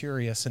stay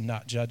curious and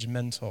not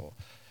judgmental.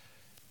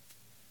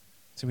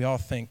 So we all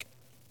think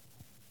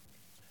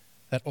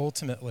that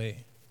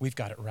ultimately we've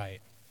got it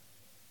right.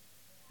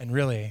 And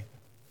really,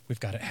 we've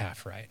got it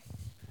half right.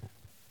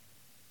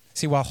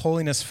 See, while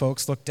holiness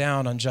folks look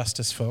down on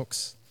justice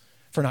folks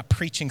for not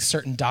preaching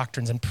certain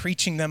doctrines and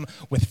preaching them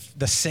with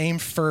the same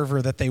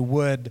fervor that they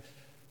would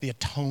the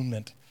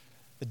atonement,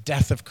 the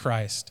death of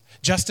Christ,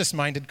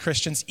 justice-minded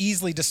Christians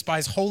easily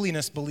despise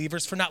holiness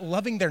believers for not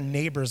loving their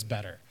neighbors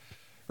better,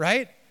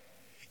 right?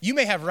 You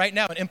may have right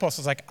now an impulse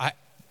that's like,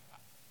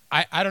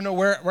 I don't know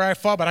where I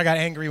fall, but I got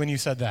angry when you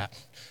said that.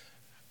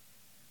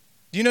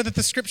 Do you know that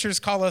the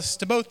scriptures call us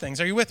to both things?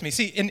 Are you with me?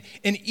 See, in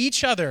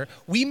each other,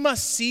 we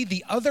must see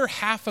the other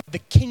half of the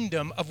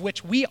kingdom of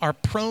which we are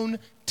prone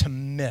to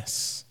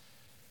miss.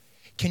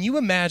 Can you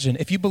imagine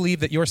if you believe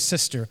that your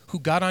sister, who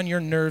got on your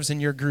nerves in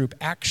your group,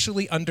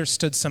 actually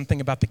understood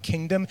something about the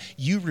kingdom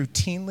you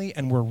routinely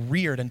and were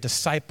reared and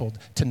discipled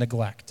to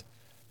neglect?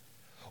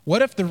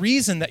 What if the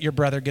reason that your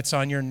brother gets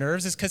on your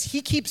nerves is because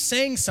he keeps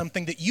saying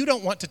something that you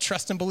don't want to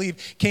trust and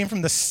believe came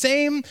from the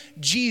same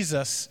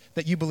Jesus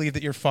that you believe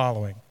that you're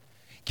following?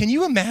 Can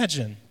you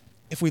imagine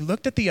if we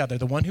looked at the other,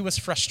 the one who was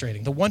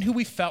frustrating, the one who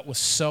we felt was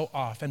so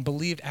off, and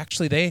believed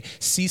actually they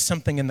see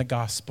something in the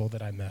gospel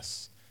that I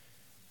miss?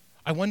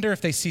 I wonder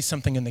if they see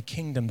something in the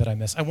kingdom that I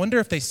miss. I wonder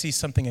if they see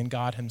something in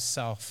God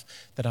himself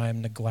that I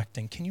am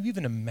neglecting. Can you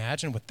even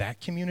imagine what that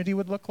community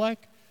would look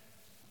like?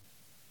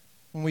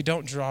 When we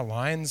don't draw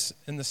lines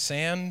in the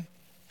sand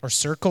or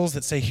circles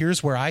that say,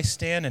 here's where I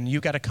stand and you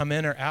got to come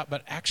in or out,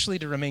 but actually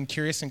to remain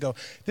curious and go,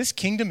 this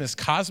kingdom is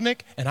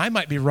cosmic and I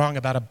might be wrong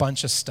about a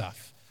bunch of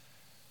stuff.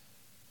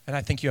 And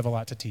I think you have a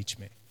lot to teach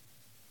me.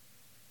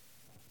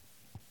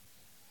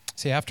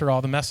 See, after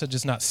all, the message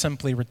is not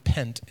simply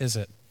repent, is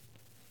it?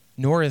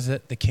 Nor is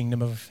it the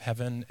kingdom of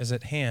heaven is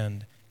at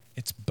hand.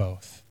 It's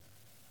both.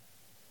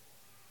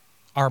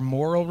 Our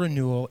moral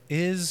renewal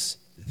is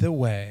the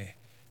way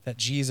that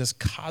Jesus'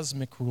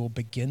 cosmic rule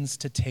begins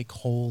to take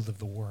hold of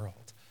the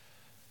world.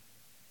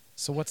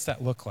 So what's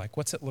that look like?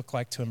 What's it look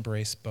like to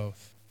embrace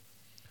both?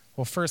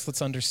 Well, first,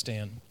 let's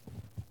understand.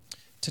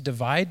 To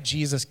divide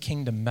Jesus'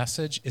 kingdom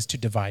message is to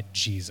divide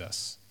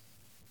Jesus.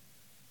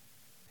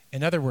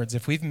 In other words,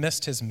 if we've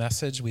missed his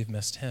message, we've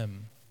missed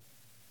him.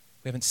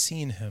 We haven't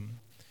seen him.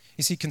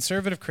 You see,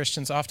 conservative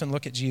Christians often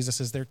look at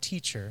Jesus as their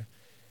teacher,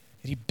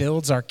 that he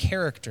builds our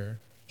character.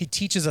 He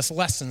teaches us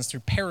lessons through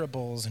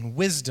parables and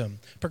wisdom.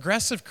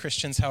 Progressive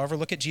Christians, however,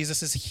 look at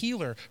Jesus as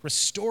healer,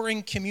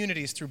 restoring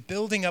communities through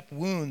building up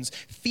wounds,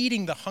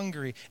 feeding the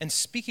hungry, and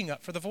speaking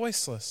up for the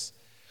voiceless.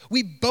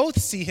 We both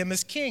see him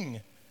as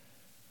king.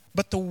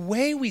 But the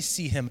way we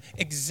see him,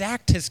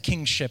 exact his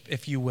kingship,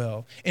 if you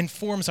will,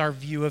 informs our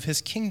view of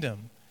his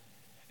kingdom.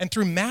 And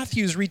through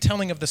Matthew's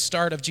retelling of the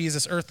start of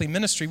Jesus' earthly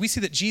ministry, we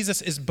see that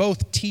Jesus is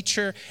both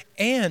teacher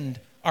and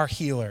our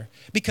healer.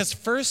 Because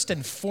first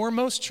and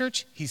foremost,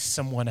 church, he's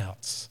someone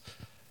else.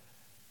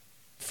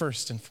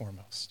 First and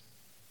foremost.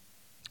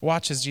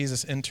 Watch as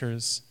Jesus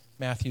enters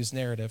Matthew's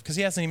narrative, because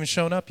he hasn't even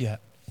shown up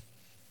yet.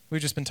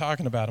 We've just been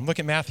talking about him. Look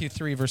at Matthew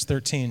 3, verse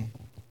 13.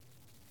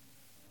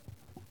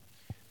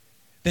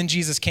 Then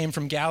Jesus came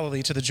from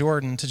Galilee to the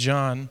Jordan to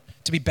John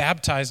to be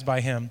baptized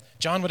by him.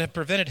 John would have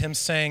prevented him,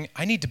 saying,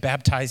 I need to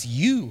baptize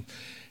you,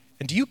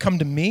 and do you come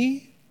to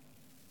me?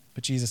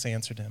 But Jesus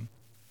answered him,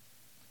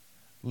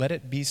 let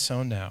it be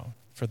so now,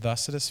 for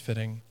thus it is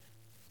fitting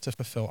to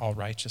fulfill all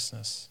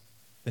righteousness.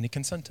 Then he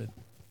consented.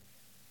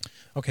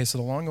 Okay, so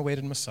the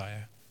long-awaited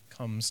Messiah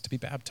comes to be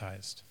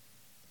baptized,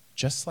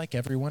 just like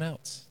everyone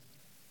else.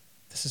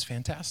 This is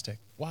fantastic.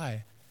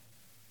 Why?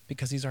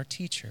 Because he's our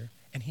teacher,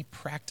 and he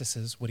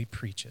practices what he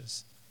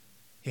preaches.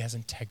 He has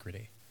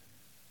integrity.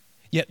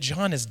 Yet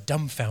John is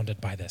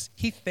dumbfounded by this.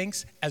 He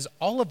thinks, as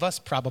all of us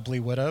probably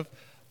would have,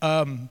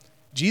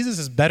 Jesus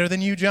is better than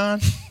you, John.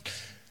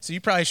 So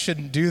you probably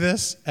shouldn't do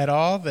this at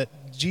all, that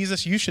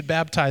Jesus, you should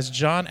baptize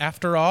John.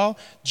 After all,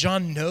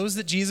 John knows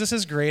that Jesus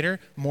is greater,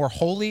 more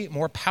holy,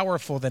 more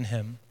powerful than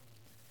him.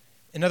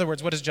 In other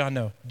words, what does John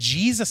know?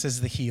 Jesus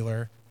is the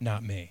healer,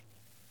 not me.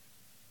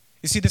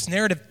 You see, this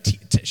narrative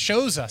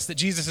shows us that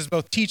Jesus is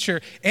both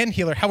teacher and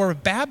healer. However,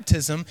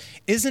 baptism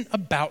isn't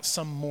about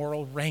some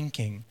moral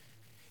ranking.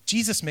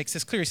 Jesus makes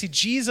this clear. See,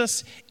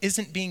 Jesus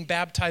isn't being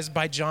baptized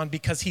by John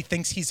because he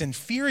thinks he's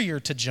inferior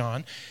to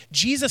John.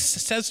 Jesus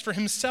says for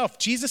himself,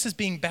 Jesus is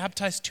being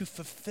baptized to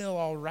fulfill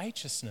all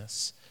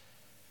righteousness.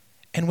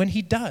 And when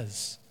he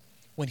does,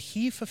 when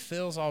he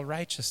fulfills all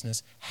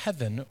righteousness,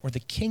 heaven, or the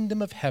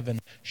kingdom of heaven,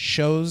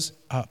 shows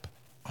up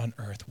on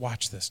earth.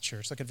 Watch this,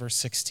 church. Look at verse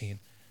 16.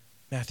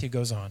 Matthew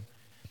goes on.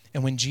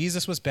 And when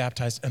Jesus was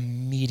baptized,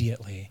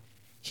 immediately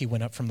he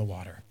went up from the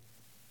water.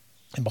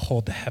 And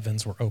behold, the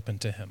heavens were opened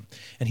to him.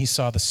 And he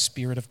saw the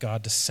Spirit of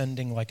God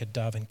descending like a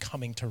dove and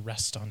coming to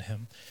rest on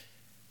him.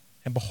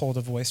 And behold,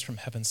 a voice from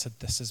heaven said,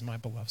 this is my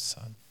beloved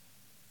Son,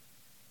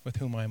 with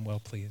whom I am well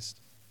pleased.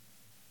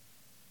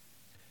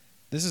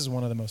 This is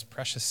one of the most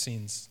precious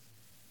scenes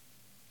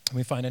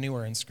we find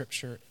anywhere in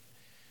Scripture.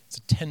 It's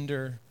a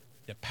tender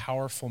yet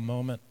powerful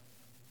moment.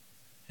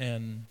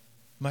 And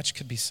much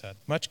could be said.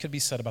 Much could be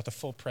said about the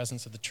full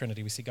presence of the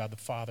Trinity. We see God the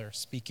Father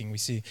speaking. We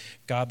see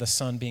God the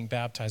Son being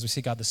baptized. We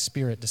see God the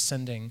Spirit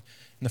descending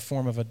in the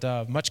form of a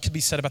dove. Much could be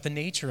said about the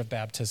nature of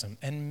baptism,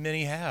 and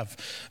many have,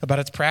 about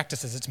its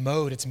practices, its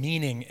mode, its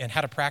meaning, and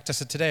how to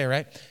practice it today,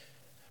 right?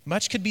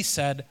 Much could be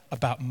said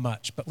about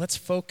much, but let's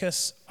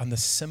focus on the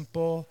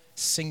simple,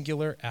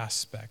 singular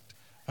aspect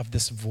of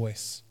this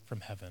voice from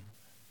heaven.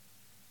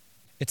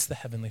 It's the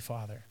Heavenly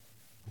Father.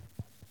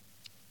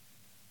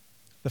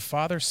 The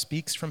Father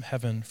speaks from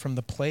heaven, from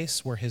the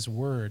place where his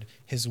word,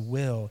 his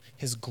will,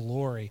 his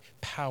glory,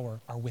 power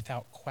are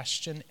without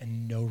question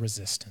and no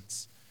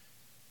resistance.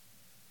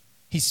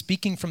 He's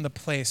speaking from the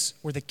place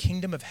where the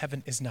kingdom of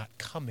heaven is not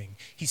coming.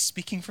 He's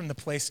speaking from the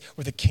place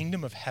where the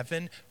kingdom of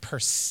heaven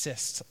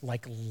persists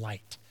like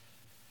light.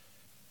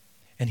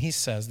 And he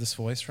says, this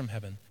voice from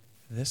heaven,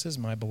 this is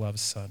my beloved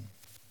Son,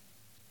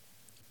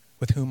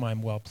 with whom I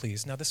am well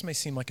pleased. Now, this may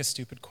seem like a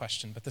stupid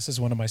question, but this is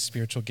one of my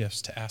spiritual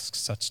gifts, to ask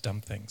such dumb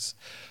things.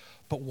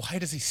 But why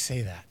does he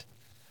say that?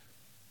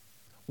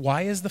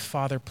 Why is the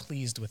Father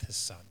pleased with his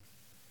Son?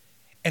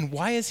 And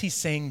why is he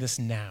saying this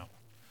now?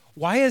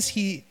 Why is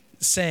he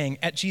saying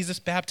at Jesus'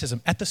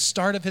 baptism, at the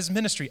start of his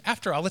ministry?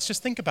 After all, let's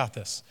just think about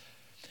this.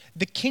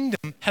 The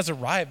kingdom has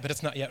arrived, but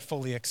it's not yet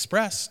fully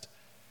expressed.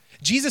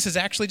 Jesus is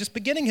actually just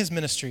beginning his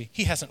ministry.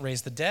 He hasn't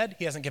raised the dead.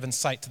 He hasn't given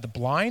sight to the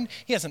blind.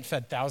 He hasn't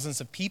fed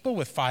thousands of people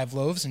with 5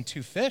 loaves and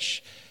 2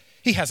 fish.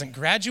 He hasn't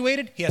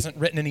graduated. He hasn't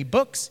written any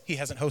books. He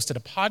hasn't hosted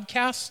a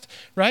podcast,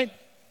 right?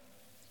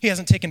 He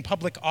hasn't taken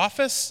public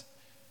office.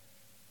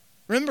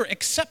 Remember,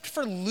 except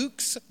for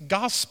Luke's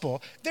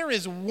gospel, there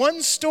is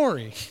one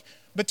story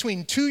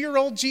between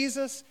 2-year-old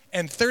Jesus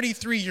and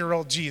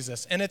 33-year-old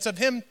Jesus. And it's of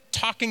him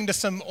talking to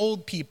some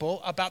old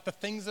people about the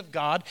things of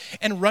God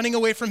and running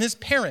away from his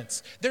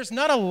parents. There's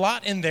not a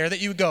lot in there that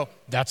you would go,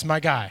 that's my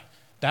guy.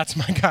 That's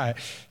my guy.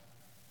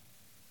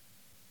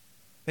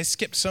 They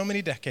skipped so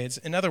many decades.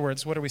 In other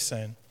words, what are we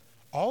saying?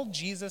 All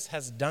Jesus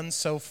has done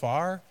so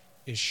far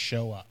is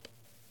show up.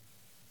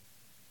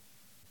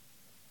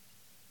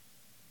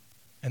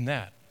 And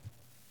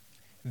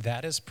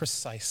that is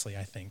precisely,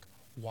 I think,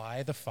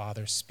 why the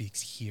Father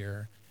speaks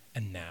here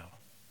and now.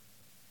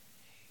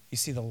 You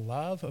see, the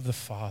love of the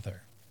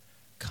Father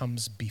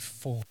comes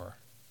before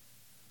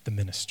the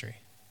ministry.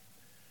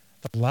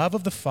 The love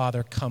of the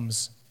Father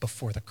comes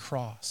before the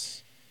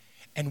cross.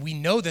 And we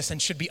know this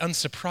and should be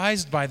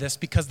unsurprised by this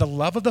because the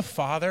love of the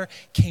Father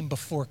came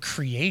before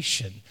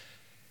creation.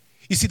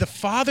 You see, the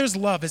Father's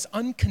love is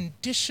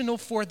unconditional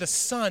for the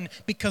Son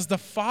because the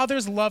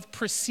Father's love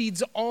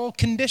precedes all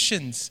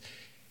conditions.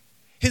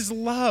 His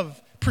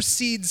love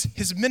precedes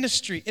his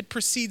ministry. It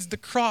precedes the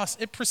cross.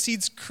 It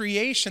precedes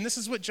creation. This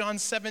is what John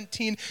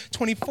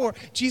 17:24.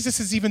 Jesus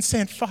is even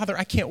saying, Father,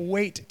 I can't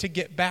wait to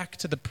get back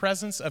to the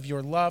presence of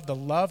your love, the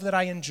love that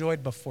I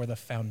enjoyed before the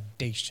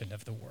foundation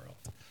of the world.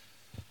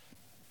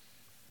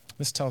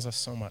 This tells us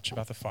so much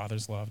about the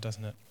Father's love,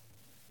 doesn't it?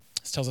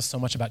 This tells us so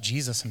much about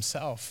Jesus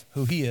himself,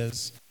 who he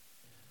is.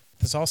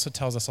 This also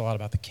tells us a lot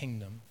about the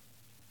kingdom,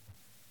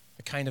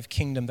 the kind of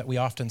kingdom that we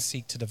often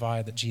seek to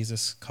divide that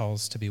Jesus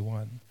calls to be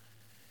one.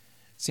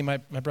 See, my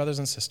brothers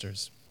and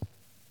sisters,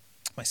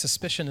 my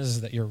suspicion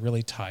is that you're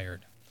really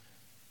tired.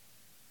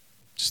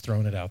 Just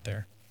throwing it out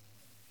there.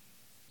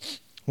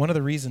 One of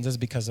the reasons is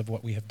because of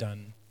what we have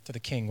done to the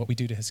king, what we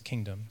do to his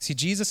kingdom. See,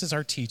 Jesus is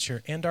our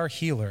teacher and our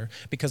healer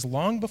because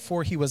long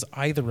before he was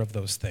either of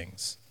those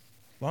things,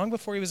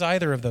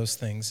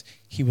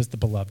 he was the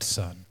beloved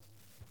Son.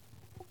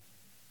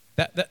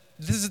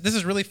 This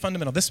is really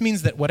fundamental. This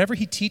means that whatever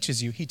he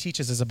teaches you, he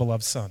teaches as a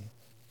beloved Son.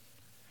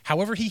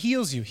 However he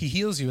heals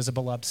you as a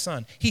beloved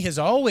Son. He has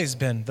always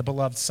been the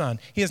beloved Son.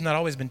 He has not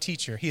always been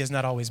teacher. He has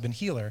not always been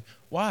healer.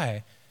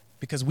 Why?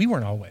 Because we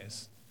weren't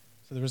always.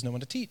 So there was no one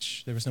to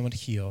teach. There was no one to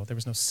heal. There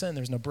was no sin.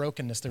 There was no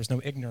brokenness. There was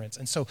no ignorance.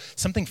 And so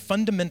something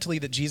fundamentally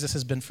that Jesus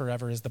has been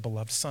forever is the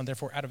beloved Son.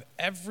 Therefore, out of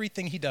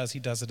everything he does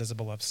it as a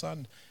beloved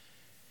Son.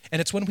 And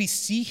it's when we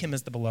see him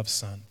as the beloved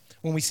Son,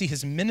 when we see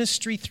his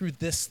ministry through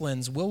this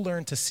lens, we'll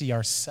learn to see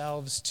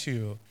ourselves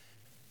too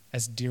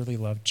as dearly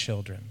loved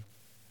children.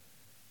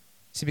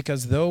 See,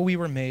 because though we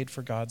were made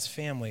for God's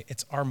family,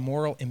 it's our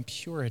moral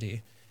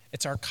impurity,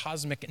 it's our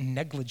cosmic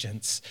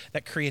negligence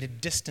that created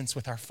distance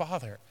with our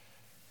Father.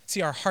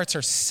 See, our hearts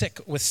are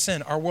sick with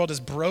sin. Our world is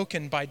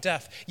broken by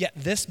death. Yet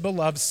this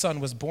beloved Son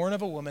was born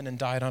of a woman and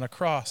died on a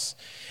cross.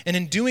 And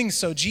in doing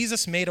so,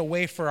 Jesus made a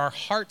way for our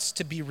hearts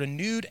to be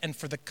renewed and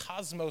for the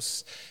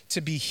cosmos to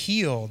be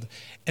healed.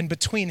 And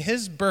between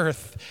his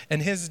birth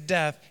and his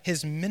death,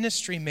 his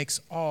ministry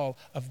makes all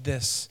of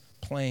this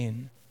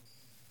plain.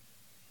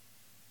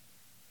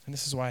 And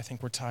this is why I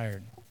think we're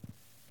tired.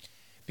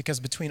 Because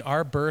between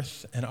our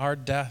birth and our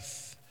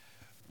death,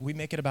 we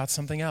make it about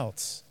something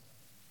else.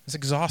 It's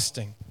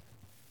exhausting.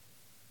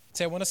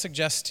 See, I want to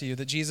suggest to you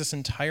that Jesus'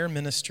 entire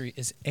ministry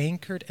is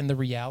anchored in the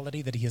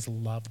reality that he is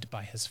loved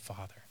by his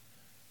Father.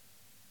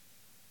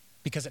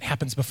 Because it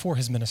happens before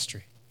his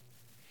ministry.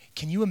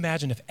 Can you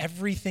imagine if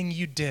everything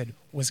you did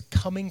was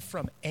coming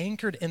from,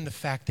 anchored in the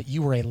fact that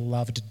you were a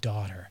loved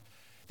daughter,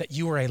 that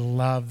you were a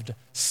loved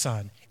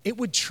son? It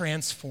would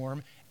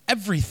transform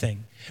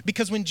everything.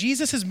 Because when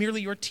Jesus is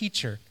merely your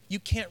teacher, you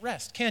can't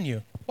rest, can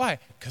you? Why?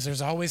 Because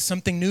there's always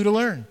something new to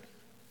learn.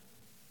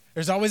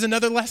 There's always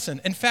another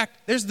lesson. In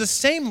fact, there's the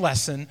same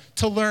lesson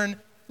to learn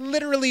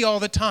literally all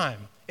the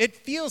time. It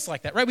feels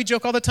like that, right? We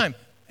joke all the time.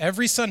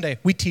 Every Sunday,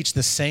 we teach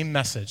the same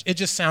message. It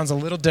just sounds a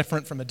little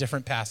different from a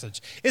different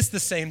passage. It's the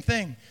same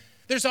thing.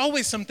 There's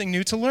always something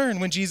new to learn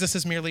when Jesus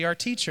is merely our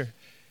teacher.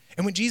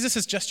 And when Jesus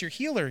is just your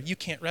healer, you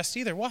can't rest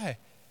either. Why?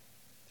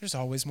 There's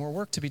always more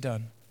work to be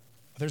done.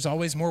 There's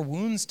always more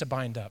wounds to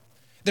bind up.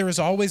 There is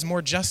always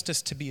more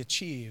justice to be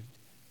achieved.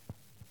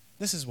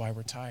 This is why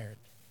we're tired.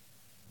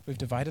 We've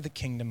divided the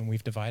kingdom and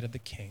we've divided the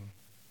king.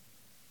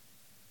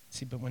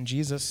 See, but when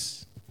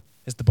Jesus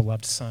is the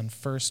beloved Son,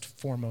 first,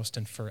 foremost,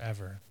 and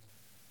forever,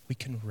 we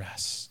can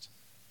rest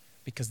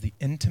because the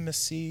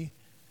intimacy,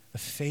 the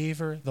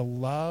favor, the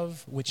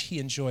love which he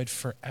enjoyed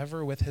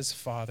forever with his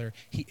Father,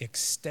 he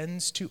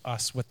extends to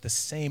us with the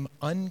same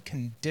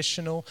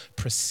unconditional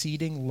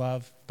preceding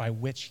love by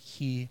which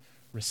he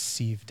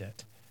received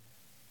it.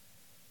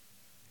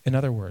 In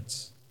other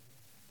words,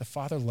 the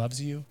Father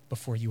loves you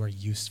before you are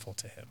useful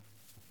to him.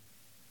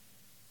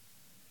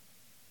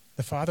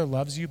 The Father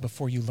loves you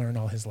before you learn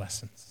all his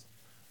lessons.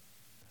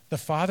 The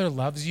Father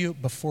loves you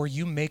before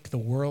you make the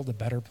world a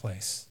better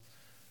place,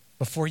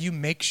 before you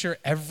make sure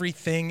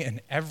everything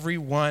and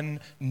everyone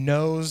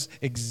knows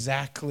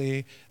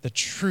exactly the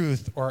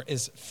truth or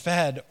is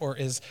fed or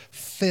is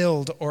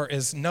filled or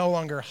is no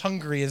longer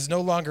hungry, is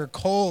no longer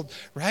cold,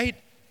 right?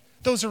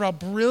 Those are all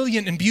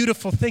brilliant and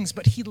beautiful things,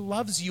 but he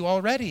loves you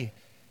already.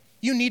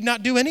 You need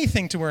not do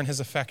anything to earn his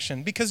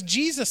affection because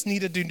Jesus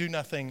needed to do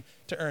nothing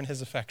to earn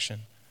his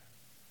affection.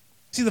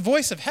 See, the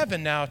voice of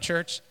heaven now,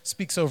 church,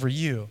 speaks over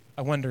you.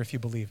 I wonder if you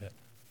believe it.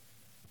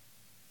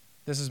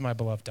 This is my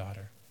beloved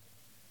daughter.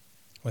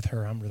 With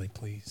her, I'm really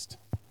pleased.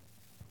 Can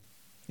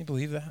you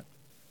believe that?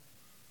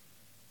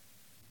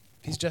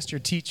 If he's just your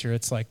teacher,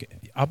 it's like,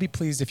 I'll be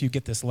pleased if you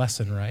get this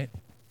lesson, right?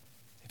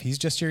 If he's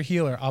just your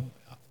healer,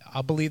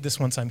 I'll believe this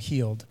once I'm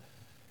healed.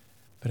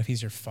 But if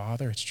he's your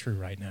father, it's true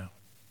right now.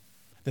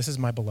 This is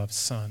my beloved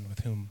son with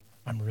whom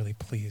I'm really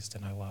pleased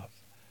and I love.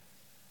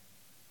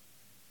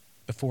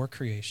 Before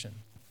creation,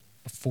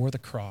 before the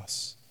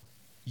cross,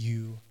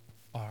 you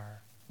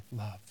are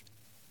loved.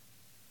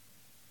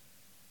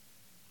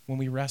 When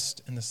we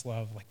rest in this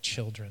love like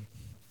children,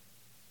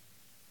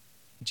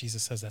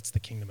 Jesus says that's the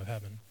kingdom of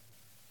heaven.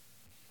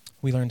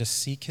 We learn to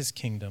seek his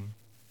kingdom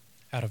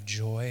out of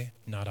joy,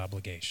 not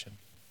obligation.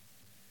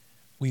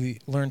 We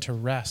learn to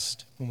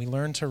rest. When we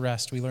learn to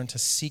rest, we learn to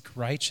seek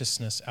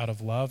righteousness out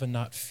of love and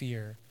not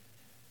fear.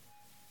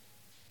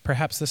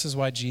 Perhaps this is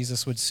why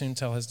Jesus would soon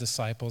tell his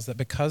disciples that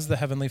because the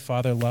Heavenly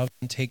Father loves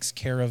and takes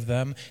care of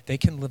them, they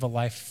can live a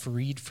life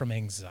freed from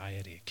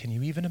anxiety. Can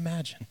you even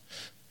imagine?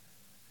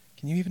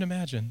 Can you even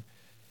imagine?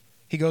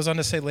 He goes on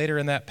to say later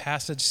in that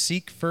passage,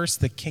 seek first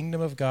the kingdom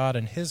of God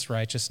and his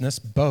righteousness,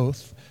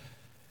 both,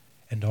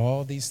 and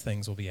all these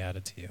things will be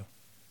added to you.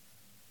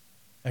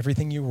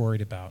 Everything you're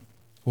worried about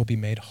will be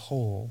made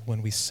whole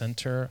when we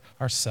center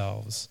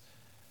ourselves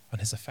on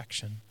his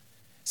affection.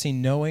 See,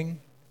 knowing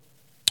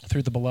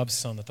through the beloved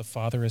Son that the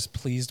Father is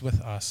pleased with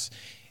us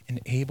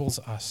enables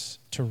us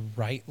to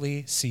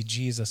rightly see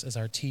Jesus as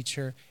our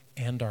teacher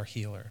and our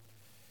healer.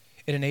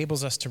 It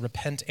enables us to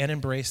repent and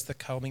embrace the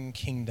coming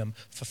kingdom,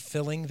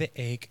 fulfilling the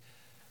ache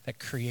that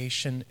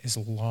creation is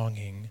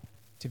longing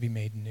to be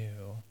made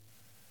new.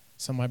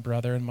 So my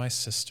brother and my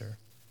sister,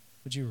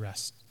 would you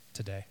rest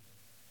today?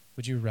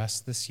 Would you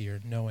rest this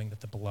year knowing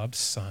that the beloved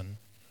Son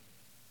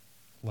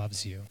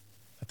loves you,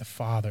 that the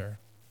Father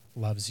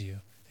loves you,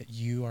 that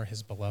you are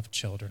his beloved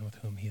children with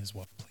whom he is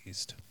well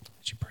pleased?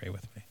 Would you pray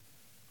with me?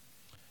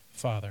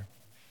 Father,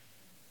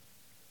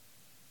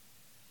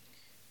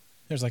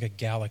 there's like a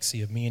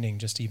galaxy of meaning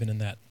just even in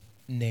that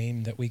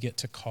name that we get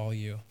to call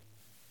you.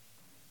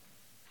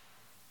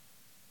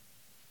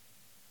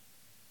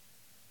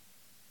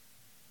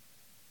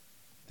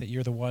 That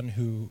you're the one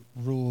who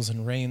rules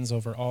and reigns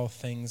over all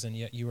things, and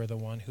yet you are the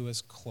one who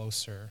is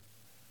closer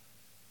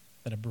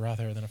than a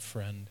brother, than a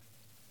friend.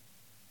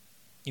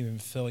 You even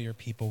fill your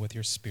people with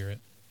your Spirit.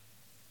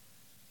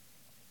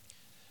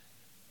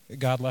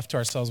 God, left to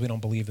ourselves, we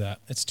don't believe that.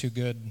 It's too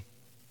good.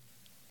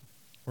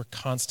 We're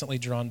constantly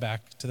drawn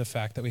back to the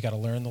fact that we got to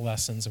learn the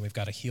lessons and we've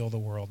got to heal the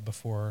world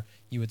before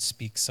you would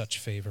speak such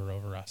favor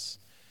over us.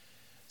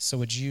 So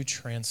would you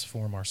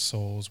transform our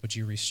souls? Would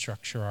you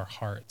restructure our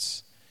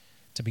hearts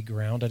to be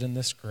grounded in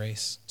this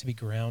grace, to be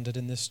grounded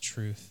in this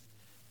truth,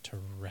 to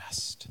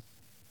rest?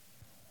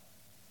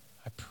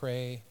 I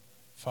pray,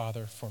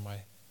 Father, for my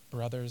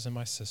brothers and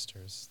my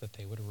sisters that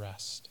they would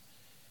rest,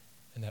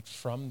 and that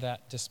from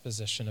that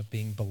disposition of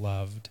being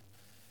beloved,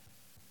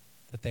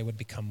 that they would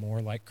become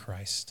more like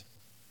Christ,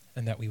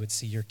 and that we would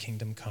see your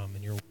kingdom come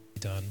and your will be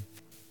done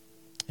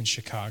in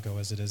Chicago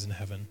as it is in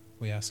heaven.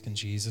 We ask in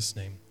Jesus'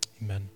 name, amen.